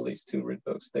we'll call these 2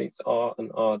 Rydberg states R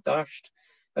and R dashed.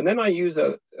 And then I use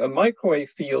a microwave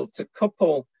field to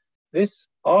couple this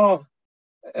R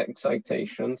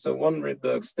excitation, so 1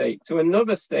 Rydberg state, to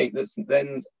another state that's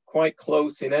then quite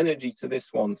close in energy to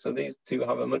this one. So these 2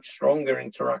 have a much stronger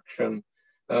interaction.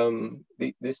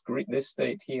 This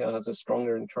state here has a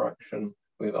stronger interaction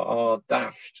with R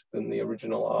dashed than the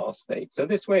original R state. So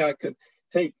this way I could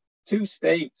take 2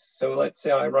 states. So let's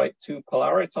say I write 2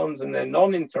 polaritons and they're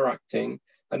non-interacting,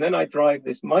 and then I drive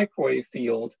this microwave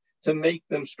field to make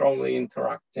them strongly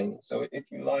interacting. So if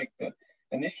you like, that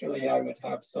initially I would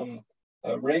have some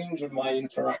range of my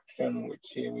interaction, which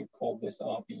here we call this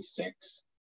RB6.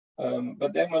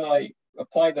 But then when I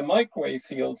apply the microwave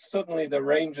field, suddenly the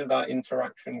range of that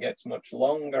interaction gets much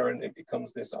longer and it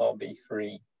becomes this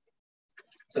RB3.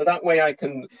 So that way I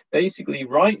can basically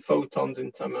write photons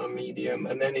into my medium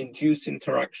and then induce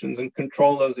interactions and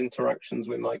control those interactions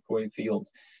with microwave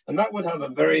fields. And that would have a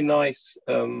very nice,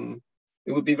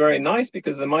 it would be very nice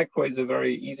because the microwaves are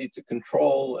very easy to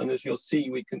control. And as you'll see,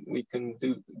 we can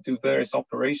do various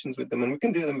operations with them, and we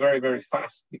can do them very, very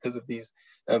fast because of these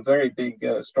very big,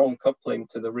 strong coupling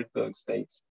to the Rydberg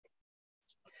states.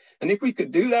 And if we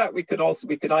could do that, we could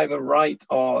either write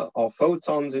our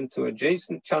photons into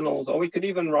adjacent channels, or we could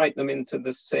even write them into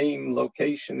the same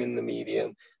location in the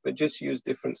medium, but just use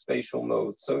different spatial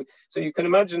modes. So you can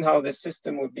imagine how this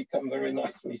system would become very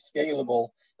nicely scalable.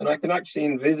 And I can actually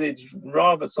envisage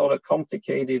rather sort of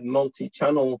complicated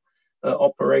multi-channel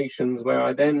operations where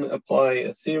I then apply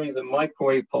a series of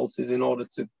microwave pulses in order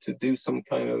to do some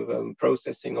kind of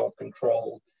processing or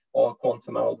control or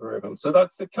quantum algorithm. So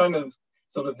that's the kind of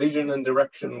sort of vision and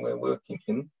direction we're working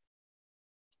in.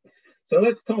 So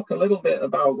let's talk a little bit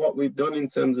about what we've done in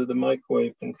terms of the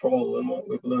microwave control and what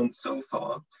we've learned so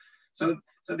far. So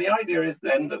the idea is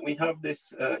then that we have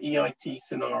this EIT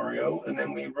scenario, and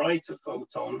then we write a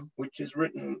photon, which is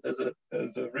written as a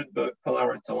Rydberg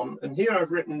polariton. And here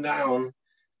I've written down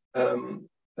an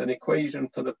equation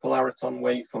for the polariton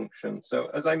wave function. So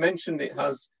as I mentioned, it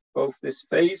has both this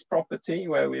phase property,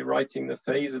 where we're writing the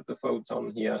phase of the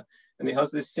photon here, and it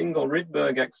has this single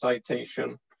Rydberg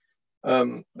excitation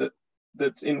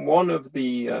that's in one of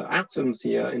the atoms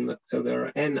here. So there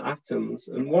are n atoms,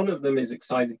 and one of them is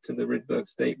excited to the Rydberg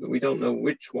state, but we don't know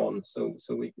which one.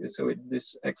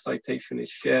 This excitation is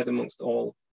shared amongst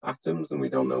all atoms, and we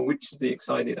don't know which is the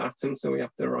excited atom. So we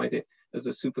have to write it as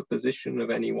a superposition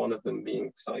of any one of them being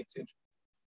excited.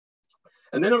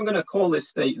 And then I'm going to call this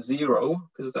state 0,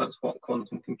 because that's what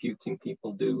quantum computing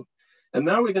people do. And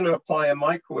now we're going to apply a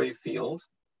microwave field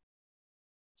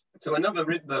to another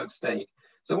Rydberg state.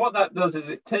 So what that does is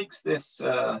it takes this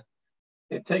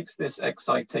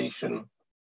excitation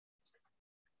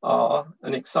R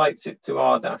and excites it to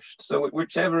R dashed. So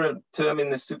whichever term in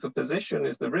this superposition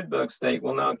is the Rydberg state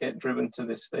will now get driven to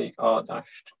this state R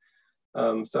dashed.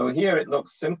 So here it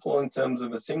looks simple in terms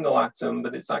of a single atom,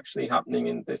 but it's actually happening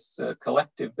in this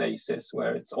collective basis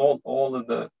where it's all of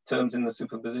the terms in the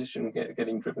superposition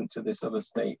getting driven to this other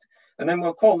state. And then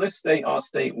we'll call this state our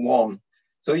state 1.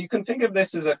 So you can think of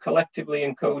this as a collectively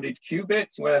encoded qubit,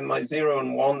 where my 0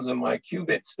 and 1s are my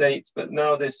qubit states, but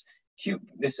now this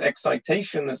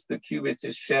excitation that's the qubit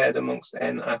is shared amongst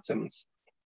n atoms.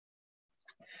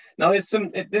 Now this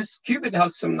qubit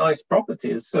has some nice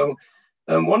properties. So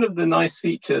one of the nice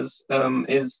features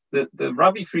is that the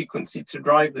Rabi frequency to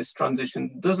drive this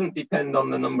transition doesn't depend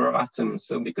on the number of atoms.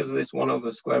 So because of this 1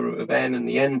 over square root of n and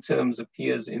the n terms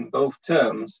appears in both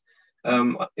terms,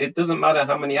 it doesn't matter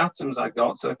how many atoms I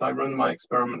got. So if I run my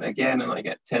experiment again and I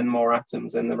get 10 more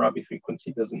atoms, then the Rabi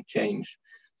frequency doesn't change.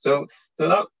 So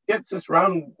that gets us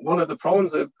around one of the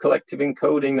problems of collective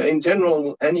encoding, that in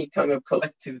general, any kind of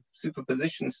collective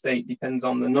superposition state depends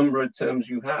on the number of terms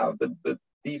you have, but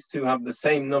these two have the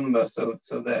same number, so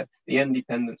the n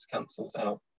dependence cancels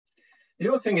out. The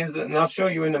other thing is, and I'll show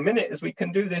you in a minute, is we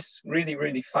can do this really,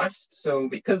 really fast. So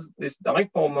because this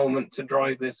dipole moment to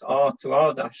drive this R to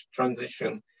R dash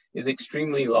transition is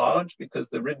extremely large, because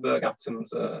the Rydberg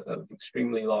atoms are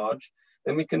extremely large,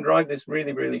 then we can drive this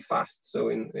really, really fast. So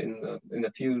in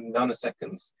a few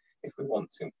nanoseconds, if we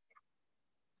want to.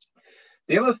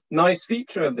 The other nice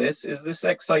feature of this is this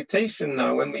excitation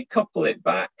now, when we couple it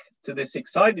back to this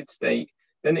excited state,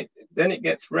 then it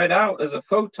gets read out as a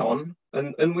photon,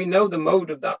 and we know the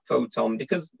mode of that photon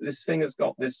because this thing has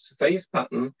got this phase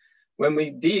pattern. When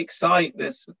we de-excite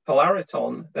this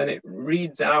polariton, then it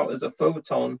reads out as a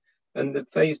photon, and the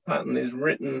phase pattern is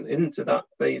written into that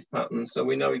phase pattern, so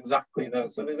we know exactly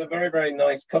that. So there's a very, very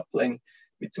nice coupling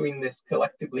between this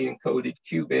collectively encoded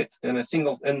qubit and the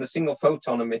single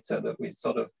photon emitter that we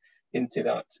sort of hinted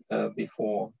at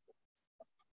before.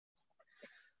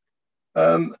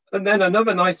 And then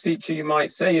another nice feature you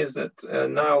might say is that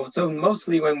now, so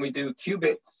mostly when we do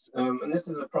qubits, and this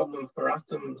is a problem for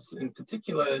atoms in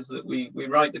particular, is that we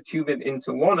write the qubit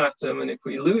into one atom, and if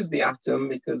we lose the atom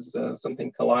because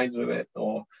something collides with it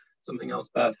or something else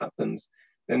bad happens,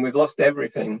 then we've lost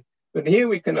everything. But here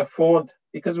we can afford,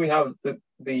 because we have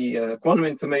the quantum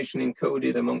information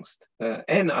encoded amongst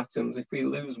n atoms, if we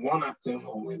lose one atom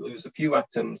or we lose a few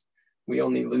atoms, we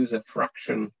only lose a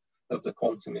fraction of the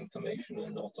quantum information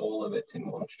and not all of it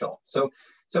in one shot. So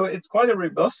it's quite a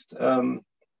robust, and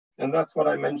that's what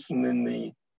I mentioned in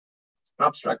the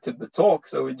abstract of the talk.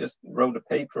 So we just wrote a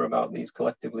paper about these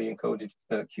collectively encoded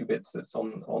qubits that's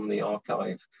on the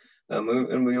archive.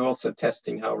 And we're also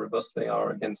testing how robust they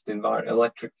are against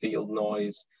electric field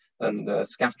noise and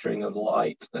scattering of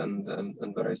light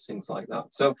and various things like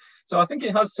that. So I think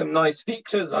it has some nice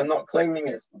features. I'm not claiming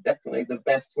it's definitely the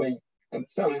best way. I'm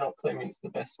certainly not claiming it's the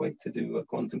best way to do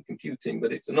quantum computing,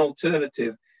 but it's an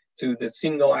alternative to the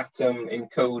single atom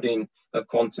encoding of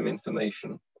quantum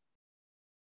information.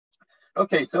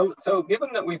 Okay, so given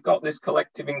that we've got this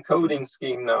collective encoding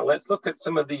scheme now, let's look at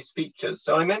some of these features.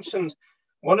 So I mentioned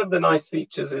one of the nice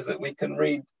features is that we can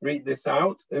read this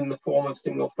out in the form of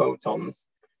single photons.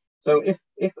 So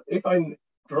if I'm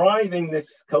driving this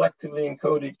collectively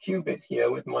encoded qubit here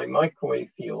with my microwave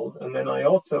field, and then I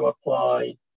also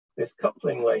apply this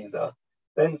coupling laser,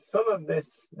 then some of this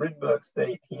Rydberg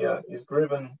state here is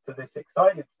driven to this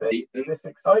excited state, and this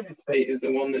excited state is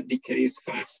the one that decays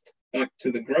fast back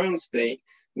to the ground state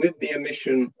with the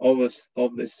emission of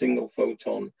this single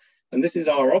photon. And this is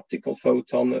our optical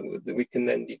photon that we can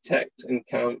then detect and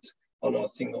count on our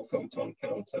single photon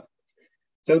counter.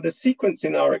 So the sequence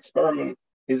in our experiment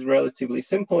is relatively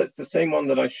simple. It's the same one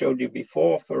that I showed you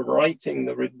before for writing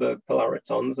the Rydberg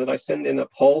polaritons, that I send in a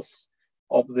pulse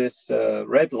of this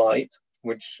red light,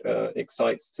 which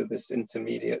excites to this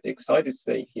intermediate excited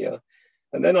state here.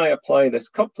 And then I apply this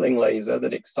coupling laser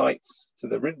that excites to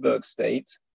the Rydberg state,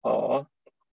 R.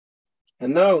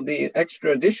 And now the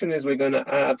extra addition is we're going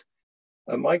to add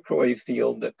a microwave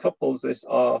field that couples this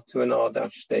R to an R'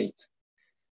 state.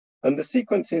 And the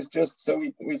sequence is just, so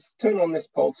we turn on this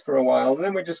pulse for a while, and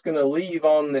then we're just going to leave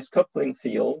on this coupling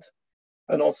field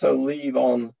and also leave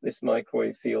on this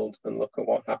microwave field and look at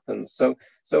what happens. So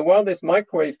while this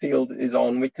microwave field is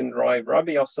on, we can drive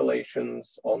Rabi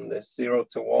oscillations on this 0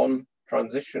 to 1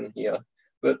 transition here.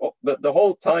 But the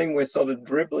whole time we're sort of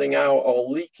dribbling out or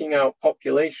leaking out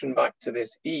population back to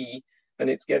this E,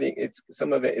 and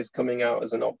some of it is coming out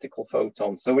as an optical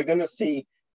photon. So we're going to see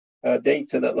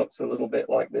data that looks a little bit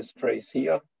like this trace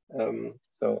here.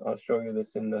 So I'll show you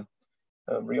this in the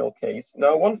real case.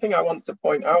 Now, one thing I want to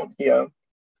point out here,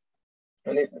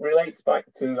 and it relates back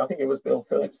to, I think it was Bill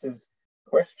Phillips's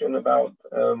question about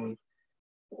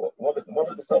what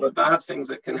are the sort of bad things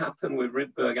that can happen with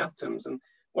Rydberg atoms. And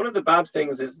one of the bad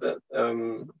things is that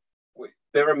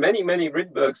there are many, many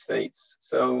Rydberg states.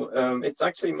 So it's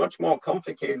actually much more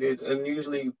complicated, and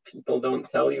usually people don't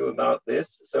tell you about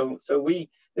this. So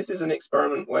this is an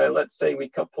experiment where, let's say we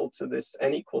couple to this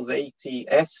n equals 80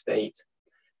 S state,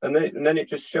 and then it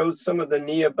just shows some of the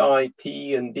nearby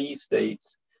P and D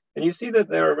states. And you see that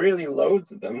there are really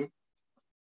loads of them.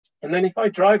 And then if I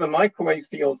drive a microwave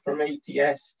field from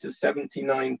 80S to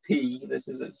 79P, this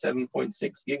is at 7.6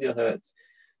 gigahertz,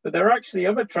 but there are actually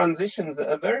other transitions that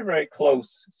are very, very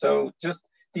close. So just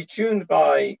detuned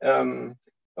by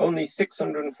only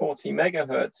 640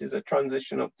 megahertz is a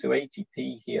transition up to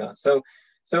 80p here. So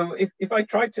if I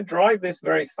try to drive this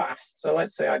very fast, so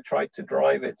let's say I try to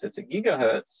drive it at a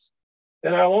gigahertz,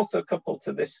 then I'll also couple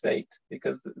to this state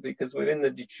because within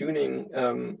the detuning,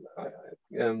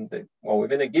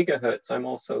 within a gigahertz, I'm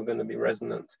also going to be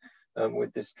resonant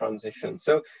with this transition.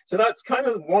 So that's kind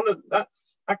of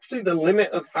that's actually the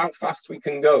limit of how fast we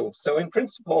can go. So in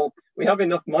principle, we have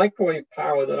enough microwave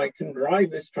power that I can drive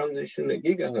this transition at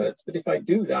gigahertz. But if I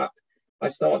do that, I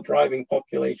start driving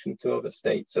population to other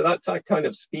states. So that's our kind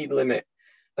of speed limit.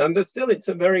 But still, it's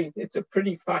a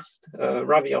pretty fast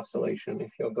Rabi oscillation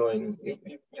if you're going,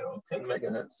 10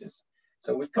 megahertz.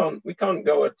 So we can't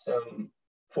go at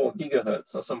 4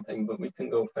 gigahertz or something, but we can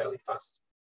go fairly fast.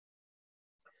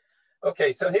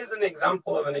 Okay, so here's an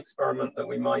example of an experiment that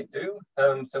we might do.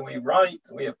 So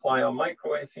we apply our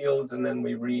microwave fields, and then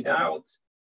we read out.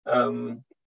 And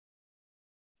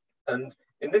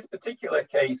in this particular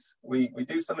case, we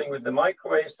do something with the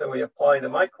microwave. So we apply the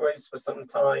microwaves for some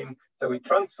time. So we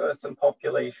transfer some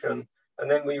population,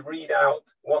 and then we read out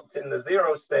what's in the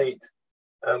 0 state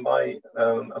by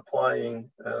applying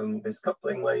this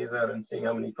coupling laser and seeing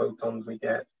how many photons we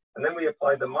get. And then we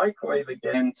apply the microwave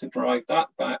again to drive that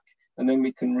back, and then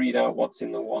we can read out what's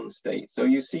in the 1 state. So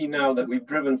you see now that we've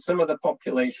driven some of the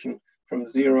population from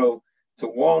 0 to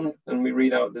 1, and we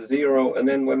read out the 0, and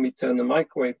then when we turn the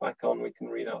microwave back on, we can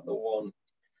read out the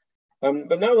 1.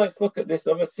 But now let's look at this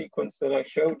other sequence that I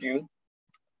showed you,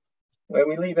 where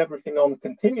we leave everything on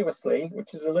continuously,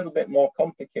 which is a little bit more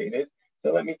complicated.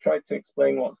 So let me try to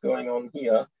explain what's going on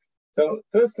here. So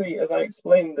firstly, as I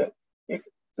explained,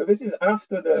 that So this is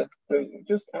after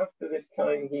just after this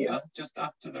time here, just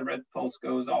after the red pulse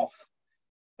goes off,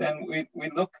 then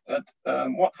we look at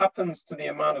what happens to the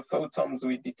amount of photons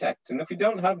we detect. And if we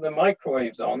don't have the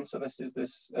microwaves on, so this is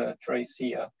this trace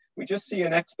here, we just see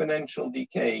an exponential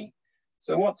decay.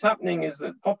 So what's happening is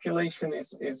that population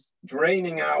is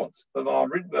draining out of our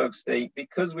Rydberg state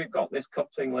because we've got this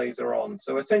coupling laser on.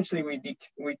 So essentially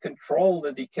we control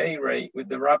the decay rate with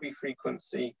the Rabi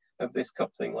frequency of this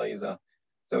coupling laser.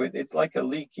 So it's like a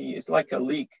leak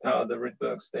out of the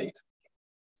Rydberg state.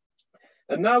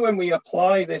 And now when we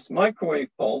apply this microwave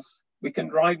pulse, we can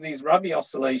drive these Rabi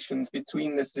oscillations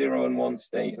between this 0 and 1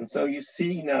 state. And so you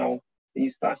see now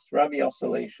these fast Rabi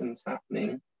oscillations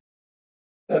happening.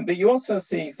 But you also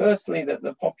see, firstly, that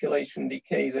the population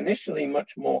decays initially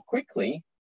much more quickly,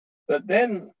 but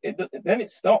then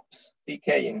it stops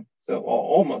decaying, or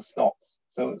almost stops.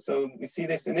 So we see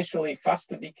this initially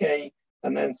faster decay,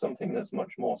 and then something that's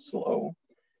much more slow.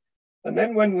 And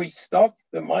then when we stop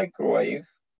the microwave,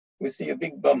 we see a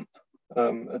big bump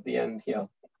at the end here.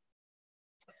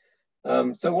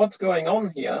 So what's going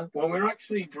on here? Well, we're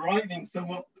actually driving,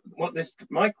 so what this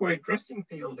microwave dressing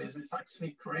field is, it's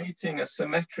actually creating a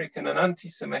symmetric and an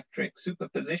anti-symmetric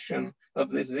superposition of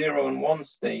this 0 and 1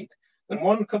 state. And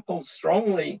one couples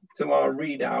strongly to our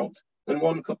readout, and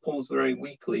one couples very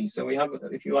weakly. So we have,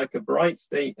 if you like, a bright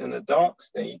state and a dark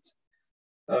state.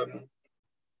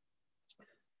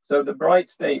 So the bright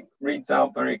state reads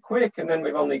out very quick, and then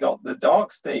we've only got the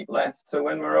dark state left. So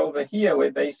when we're over here,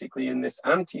 we're basically in this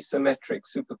anti-symmetric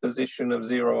superposition of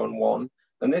 0 and 1,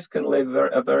 and this can live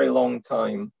a very long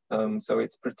time. So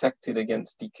it's protected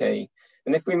against decay.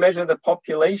 And if we measure the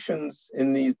populations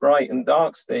in these bright and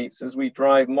dark states as we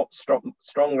drive much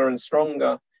stronger and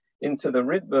stronger into the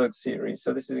Rydberg series,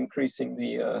 so this is increasing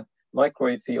the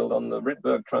microwave field on the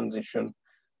Rydberg transition,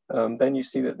 then you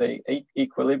see that they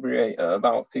equilibrate at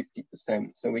about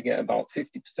 50%. So we get about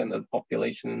 50% of the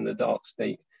population in the dark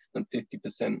state and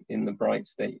 50% in the bright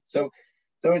state. So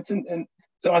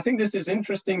I think this is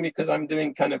interesting because I'm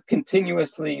doing kind of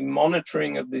continuously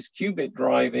monitoring of this qubit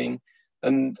driving,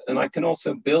 and I can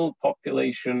also build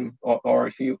population,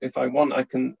 or if I want, I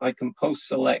can post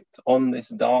select on this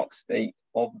dark state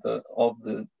of the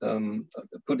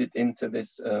put it into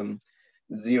this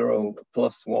 0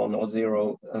 plus 1 or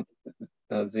 0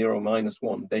 minus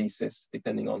 1 basis,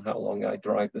 depending on how long I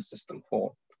drive the system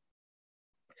for.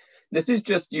 This is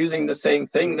just using the same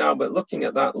thing now, but looking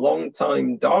at that long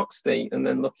time dark state and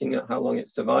then looking at how long it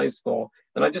survives for.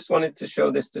 And I just wanted to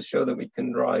show this to show that we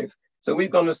can drive. So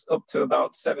we've gone up to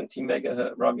about 70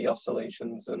 megahertz Rabi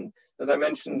oscillations. And as I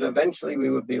mentioned, eventually we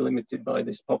would be limited by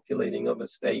this populating other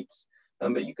states.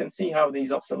 But you can see how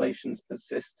these oscillations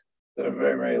persist for a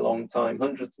very, very long time,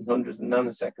 hundreds and hundreds of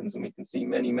nanoseconds, and we can see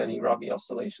many, many Rabi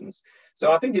oscillations.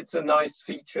 So I think it's a nice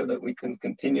feature that we can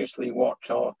continuously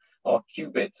watch our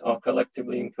qubit, our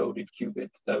collectively encoded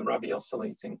qubit Rabi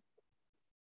oscillating.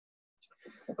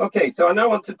 Okay, so I now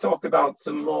want to talk about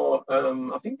some more,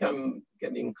 I think I'm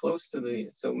getting close to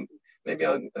so maybe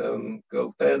I'll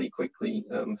go fairly quickly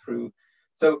through.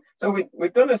 So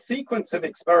we've done a sequence of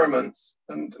experiments,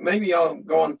 and maybe I'll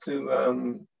go on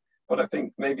to what I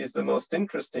think maybe is the most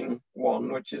interesting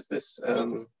one, which is this. Let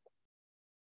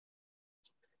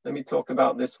me talk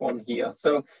about this one here.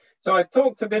 So I've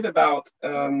talked a bit about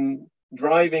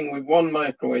driving with one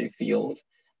microwave field,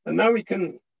 and now we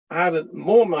can add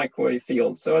more microwave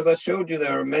fields. So as I showed you,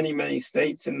 there are many, many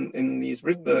states in these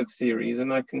Rydberg series,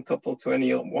 and I can couple to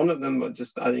any one of them, but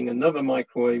just adding another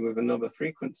microwave with another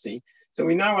frequency. So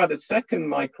we now add a second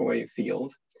microwave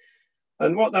field.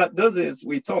 And what that does is,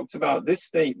 we talked about this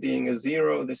state being a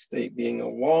 0, this state being a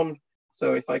 1.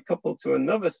 So if I couple to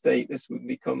another state, this would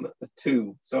become a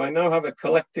 2. So I now have a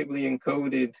collectively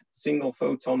encoded single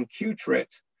photon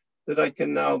Q-trit that I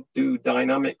can now do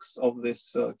dynamics of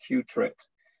this Q-trit.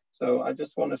 So I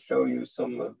just want to show you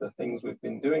some of the things we've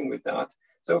been doing with that.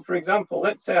 So for example,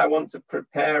 let's say I want to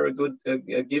prepare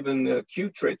a given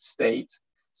Q-trit state.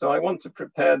 So I want to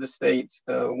prepare the state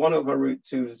 1 over root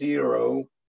 2, 0,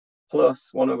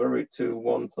 plus 1 over root 2,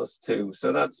 1 plus 2.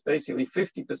 So that's basically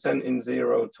 50% in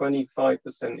 0,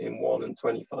 25% in 1, and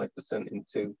 25% in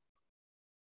 2.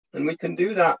 And we can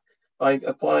do that by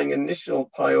applying initial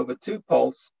pi over 2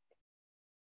 pulse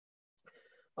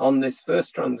on this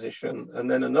first transition,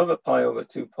 and then another pi over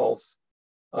 2 pulse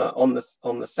on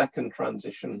the second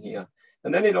transition here.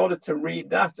 And then in order to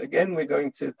read that, again, we're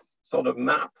going to sort of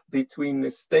map between the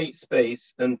state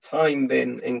space and time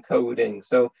bin encoding.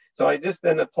 So I just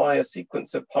then apply a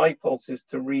sequence of pi pulses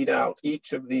to read out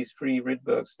each of these 3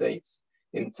 Rydberg states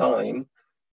in time.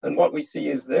 And what we see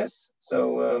is this.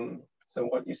 So So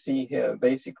what you see here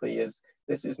basically is,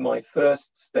 this is my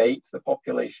first state, the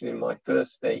population in my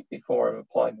first state before I've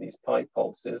applied these pi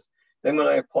pulses. Then when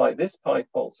I apply this pi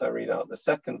pulse, I read out the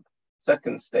second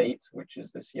state, which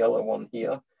is this yellow one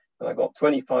here. And I got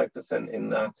 25% in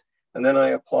that. And then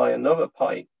I apply another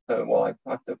pi. Well, I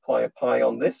have to apply a pi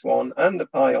on this one and a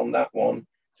pi on that one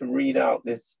to read out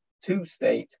this 2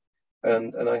 state.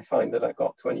 And I find that I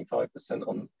got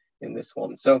 25% in this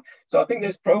one. So I think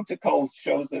this protocol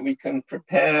shows that we can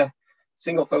prepare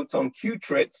single photon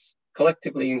qubits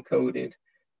collectively encoded,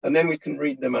 and then we can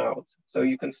read them out. So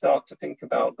you can start to think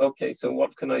about, okay, so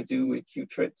what can I do with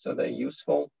qubits? Are they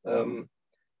useful?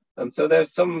 And so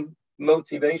there's some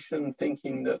motivation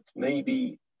thinking that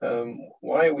maybe,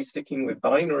 why are we sticking with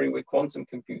binary with quantum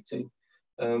computing?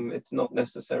 It's not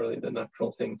necessarily the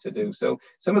natural thing to do. So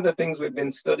some of the things we've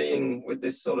been studying with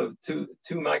this sort of two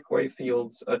microwave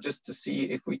fields are just to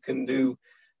see if we can do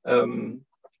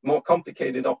more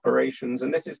complicated operations.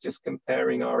 And this is just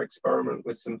comparing our experiment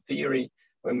with some theory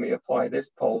when we apply this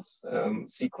pulse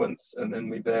sequence and then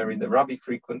we vary the Rabi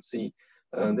frequency.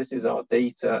 This is our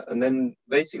data. And then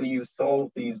basically you solve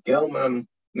these Gell-Mann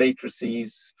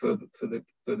matrices for the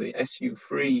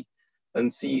SU3 and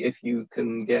see if you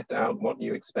can get out what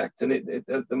you expect. And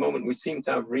at the moment, we seem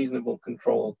to have reasonable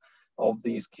control of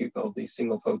these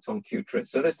single photon qubits.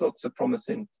 So this looks a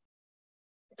promising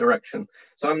direction.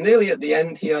 So I'm nearly at the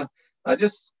end here. I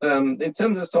just, in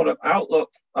terms of sort of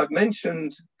outlook, I've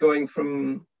mentioned going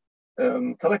from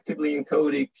collectively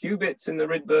encoded qubits in the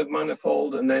Rydberg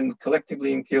manifold and then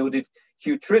collectively encoded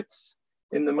qubits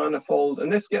in the manifold.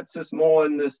 And this gets us more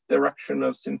in this direction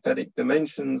of synthetic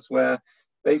dimensions, where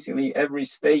basically every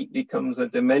state becomes a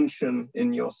dimension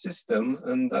in your system.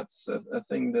 And that's a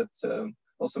thing that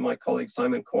also my colleague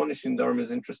Simon Cornish in Durham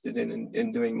is interested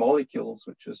in doing molecules,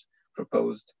 which was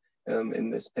proposed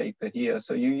in this paper here.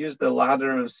 So you use the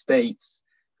ladder of states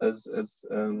as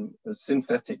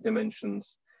synthetic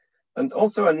dimensions. And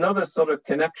also another sort of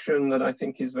connection that I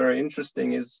think is very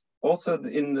interesting is also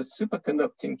in the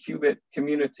superconducting qubit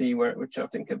community, which I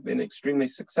think have been extremely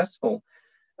successful.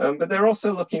 But they're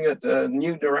also looking at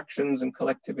new directions and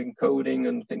collective encoding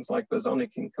and things like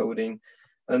bosonic encoding.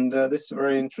 And this is a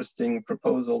very interesting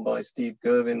proposal by Steve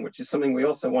Gervin, which is something we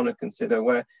also want to consider,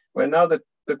 where now the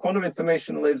quantum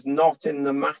information lives not in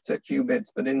the matter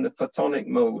qubits, but in the photonic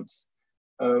modes.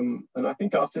 And I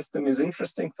think our system is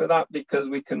interesting for that because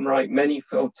we can write many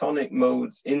photonic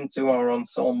modes into our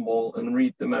ensemble and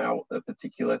read them out at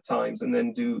particular times and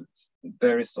then do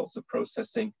various sorts of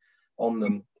processing on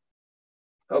them.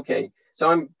 Okay,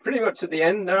 so I'm pretty much at the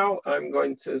end now. I'm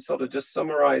going to sort of just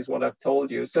summarize what I've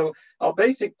told you. So our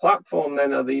basic platform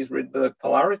then are these Rydberg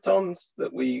polaritons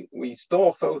that we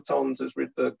store photons as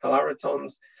Rydberg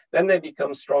polaritons. Then they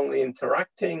become strongly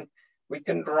interacting. We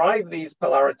can drive these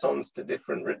polaritons to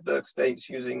different Rydberg states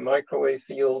using microwave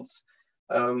fields.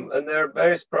 And there are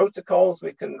various protocols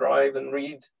we can drive and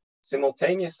read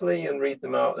simultaneously and read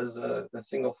them out as a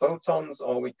single photons,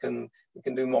 or we can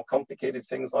do more complicated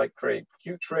things like create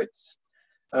qubits.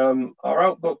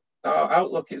 Our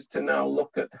outlook is to now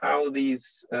look at how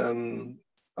these photonic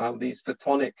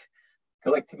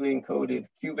collectively encoded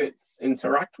qubits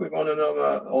interact with one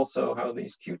another, also how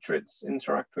these qubits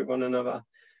interact with one another.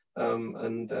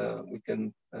 We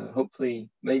can hopefully,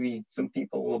 maybe some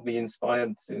people will be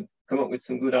inspired to come up with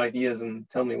some good ideas and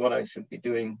tell me what I should be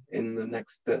doing in the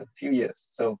next few years.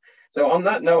 So on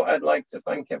that note, I'd like to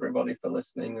thank everybody for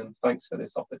listening, and thanks for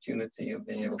this opportunity of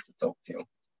being able to talk to you.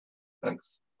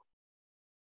 Thanks.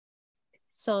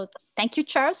 So thank you,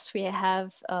 Charles. We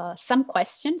have some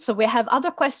questions. So we have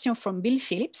other question from Bill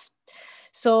Phillips.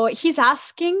 So he's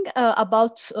asking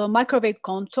about microwave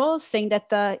control, saying that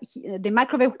the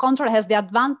microwave control has the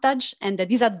advantage and the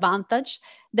disadvantage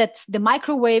that the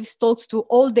microwaves talks to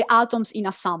all the atoms in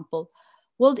a sample.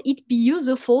 Would it be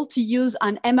useful to use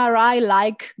an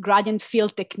MRI-like gradient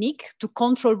field technique to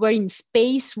control where in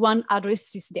space one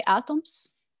addresses the atoms?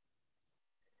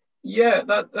 Yeah,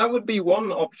 that would be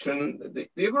one option.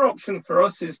 The other option for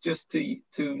us is just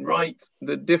to write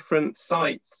the different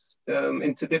sites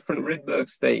into different Rydberg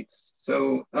states.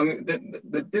 So I mean,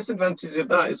 the disadvantage of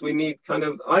that is we need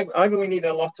either we need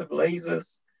a lot of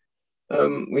lasers.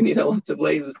 We need a lot of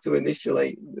lasers to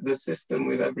initiate the system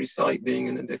with every site being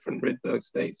in a different Rydberg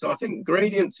state. So I think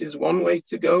gradients is one way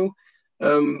to go,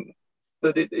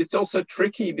 but it's also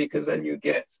tricky because then you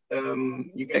get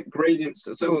gradients.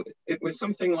 So it was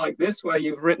something like this where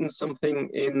you've written something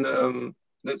in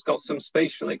that's got some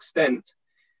spatial extent.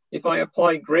 If I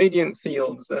apply gradient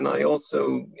fields, then I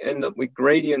also end up with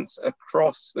gradients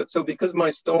across. But so because my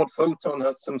stored photon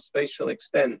has some spatial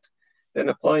extent, then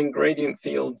applying gradient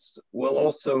fields will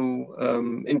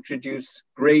also introduce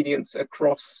gradients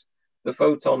across the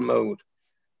photon mode.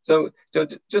 So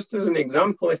just as an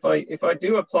example, if I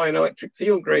do apply an electric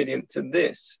field gradient to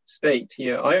this state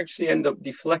here, I actually end up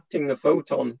deflecting the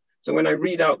photon. So when I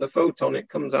read out the photon, it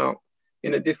comes out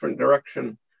in a different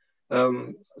direction.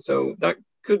 So that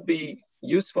could be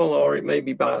useful or it may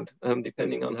be bad,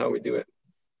 depending on how we do it.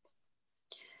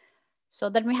 So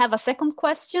then we have a second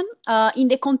question. In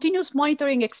the continuous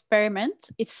monitoring experiment,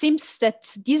 it seems that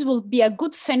this will be a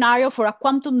good scenario for a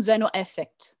quantum Zeno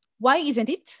effect. Why isn't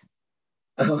it?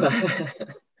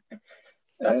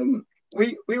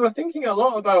 We were thinking a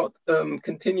lot about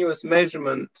continuous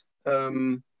measurement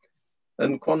and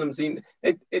quantum Zeno.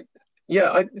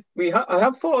 I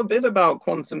have thought a bit about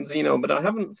quantum Zeno, but I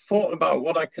haven't thought about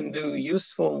what I can do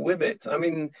useful with it. I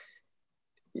mean,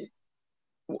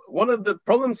 one of the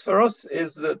problems for us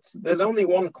is that there's only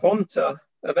one quanta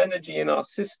of energy in our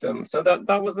system. So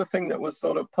that was the thing that was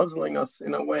sort of puzzling us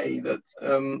in a way, that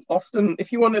often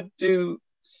if you want to do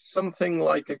something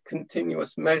like a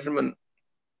continuous measurement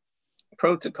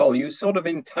protocol, you sort of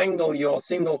entangle your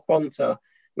single quanta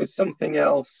with something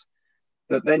else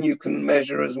that then you can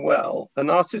measure as well. And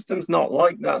our system's not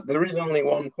like that. There is only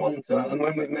one quanta, and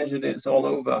when we've measured it, it's all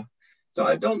over. So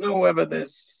I don't know whether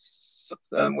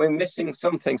we're missing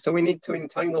something. So we need to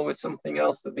entangle with something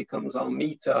else that becomes our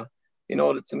meter in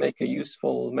order to make a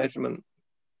useful measurement.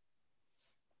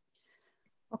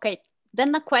 Okay.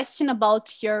 Then a question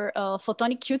about your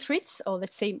photonic Q-treats, or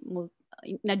let's say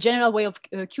in a general way of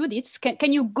qubits.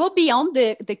 Can you go beyond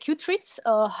the Q-treats?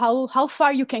 How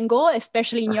far you can go,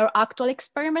 especially in your actual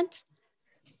experiment?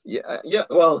 Yeah.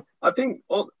 Well, I think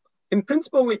in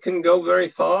principle we can go very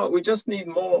far. We just need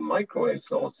more microwave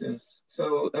sources.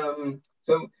 So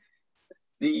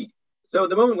at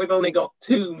the moment we've only got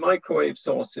 2 microwave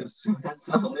sources, so that's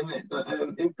our limit. But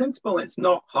in principle, it's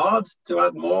not hard to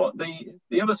add more.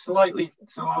 The other so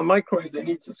our microwaves, they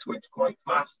need to switch quite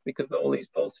fast because all these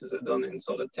pulses are done in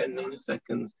sort of 10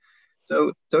 nanoseconds.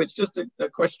 So it's just a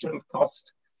question of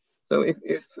cost. So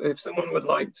if someone would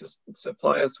like to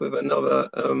supply us with another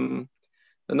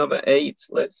 8,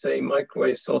 let's say,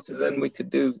 microwave sources, then we could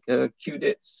do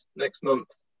qubits next month.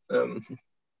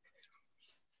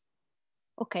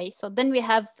 Okay, so then we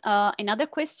have another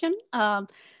question,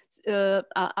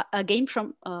 again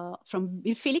from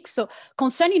Bill Felix. So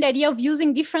concerning the idea of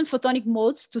using different photonic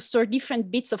modes to store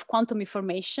different bits of quantum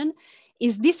information,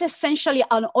 is this essentially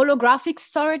an holographic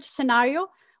storage scenario?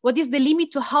 What is the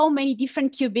limit to how many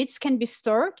different qubits can be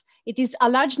stored? It is a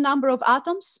large number of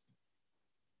atoms?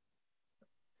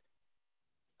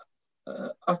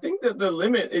 I think that the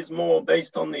limit is more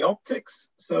based on the optics.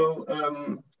 So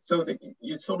that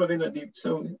you sort of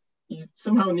you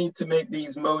somehow need to make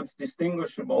these modes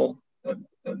distinguishable at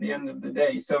the end of the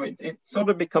day. So it sort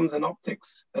of becomes an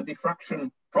optics, a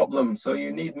diffraction problem. So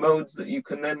you need modes that you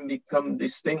can then become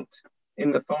distinct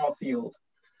in the far field.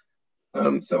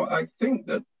 So I think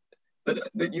that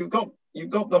you've got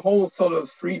the whole sort of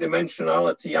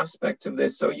 3-dimensionality aspect of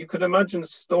this. So you could imagine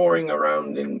storing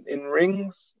around in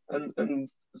rings, and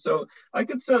so I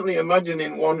could certainly imagine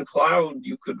in one cloud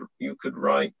you could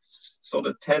write sort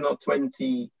of 10 or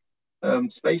 20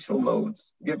 spatial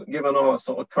modes given our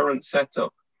sort of current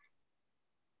setup.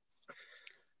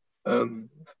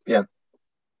 Yeah.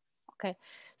 Okay.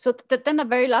 So then a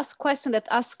very last question that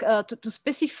asks to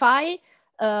specify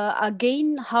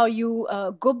again how you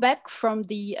go back from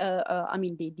the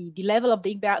level of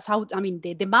the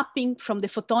IGBR, the mapping from the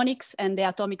photonics and the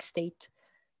atomic state.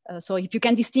 So if you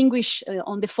can distinguish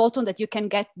on the photon that you can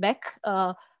get back,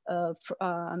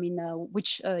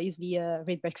 which is the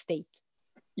Rydberg state.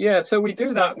 Yeah, so we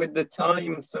do that with the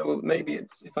time. So maybe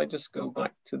it's, if I just go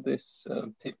back to this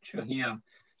picture here.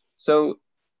 So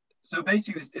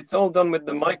basically it's all done with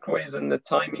the microwaves and the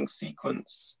timing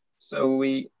sequence. So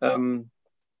we,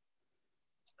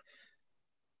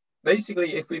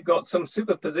 basically if we've got some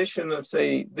superposition of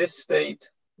say this state,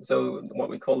 so what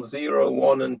we call 0,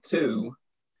 1, and 2,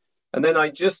 and then I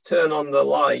just turn on the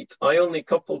light, I only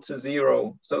couple to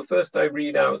 0. So first I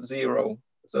read out 0.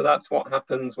 So that's what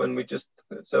happens when we just,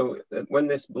 so when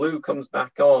this blue comes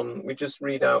back on, we just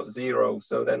read out 0.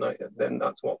 So then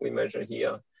that's what we measure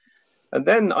here. And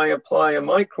then I apply a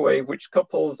microwave which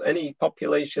couples any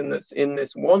population that's in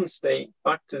this 1 state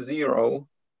back to 0.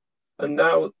 And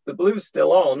now the blue's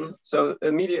still on. So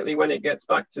immediately when it gets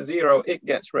back to 0, it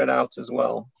gets read out as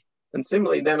well. And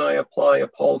similarly, then I apply a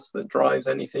pulse that drives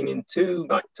anything in 2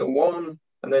 back to 1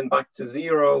 and then back to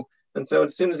 0. And so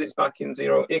as soon as it's back in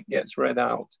 0, it gets read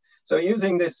out. So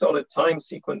using this sort of time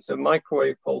sequence of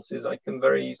microwave pulses, I can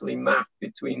very easily map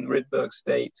between Rydberg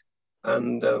state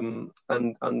and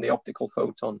the optical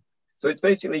photon. So it's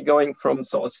basically going from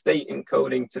sort of state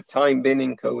encoding to time bin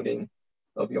encoding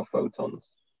of your photons.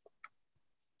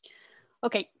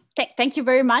 Okay, thank you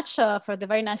very much for the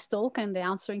very nice talk and the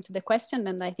answering to the question.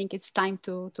 And I think it's time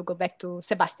to go back to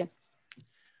Sebastian.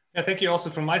 Yeah, thank you also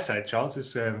from my side, Charles.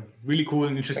 It's a really cool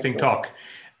and interesting talk.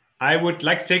 I would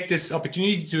like to take this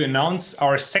opportunity to announce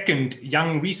our second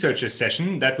Young Researchers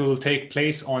session that will take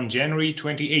place on January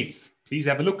 28th. Please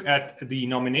have a look at the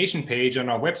nomination page on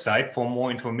our website for more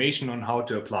information on how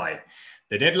to apply.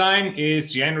 The deadline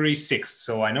is January 6th,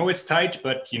 so I know it's tight,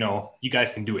 but you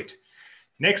guys can do it.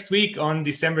 Next week on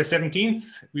December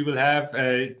 17th, we will have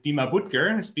Dima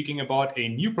Butker speaking about a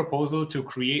new proposal to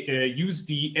use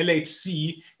the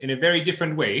LHC in a very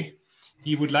different way.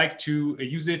 He would like to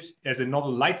use it as a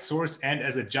novel light source and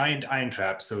as a giant ion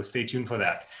trap, so stay tuned for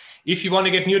that. If you want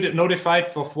to get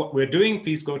notified for what we're doing,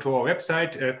 please go to our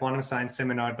website,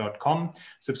 quantumscienceseminar.com,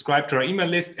 subscribe to our email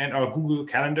list and our Google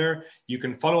Calendar. You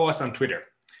can follow us on Twitter.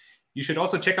 You should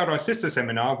also check out our sister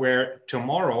seminar, where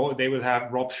tomorrow they will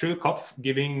have Rob Schulkopf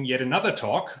giving yet another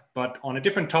talk, but on a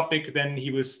different topic than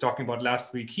he was talking about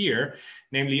last week here,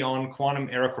 namely on quantum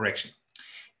error correction.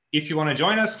 If you want to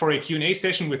join us for a Q&A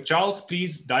session with Charles,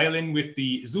 please dial in with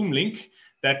the Zoom link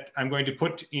that I'm going to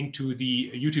put into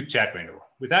the YouTube chat window.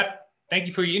 With that, thank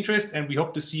you for your interest, and we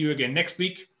hope to see you again next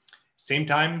week. Same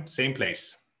time, same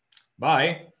place.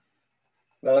 Bye.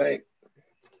 Bye.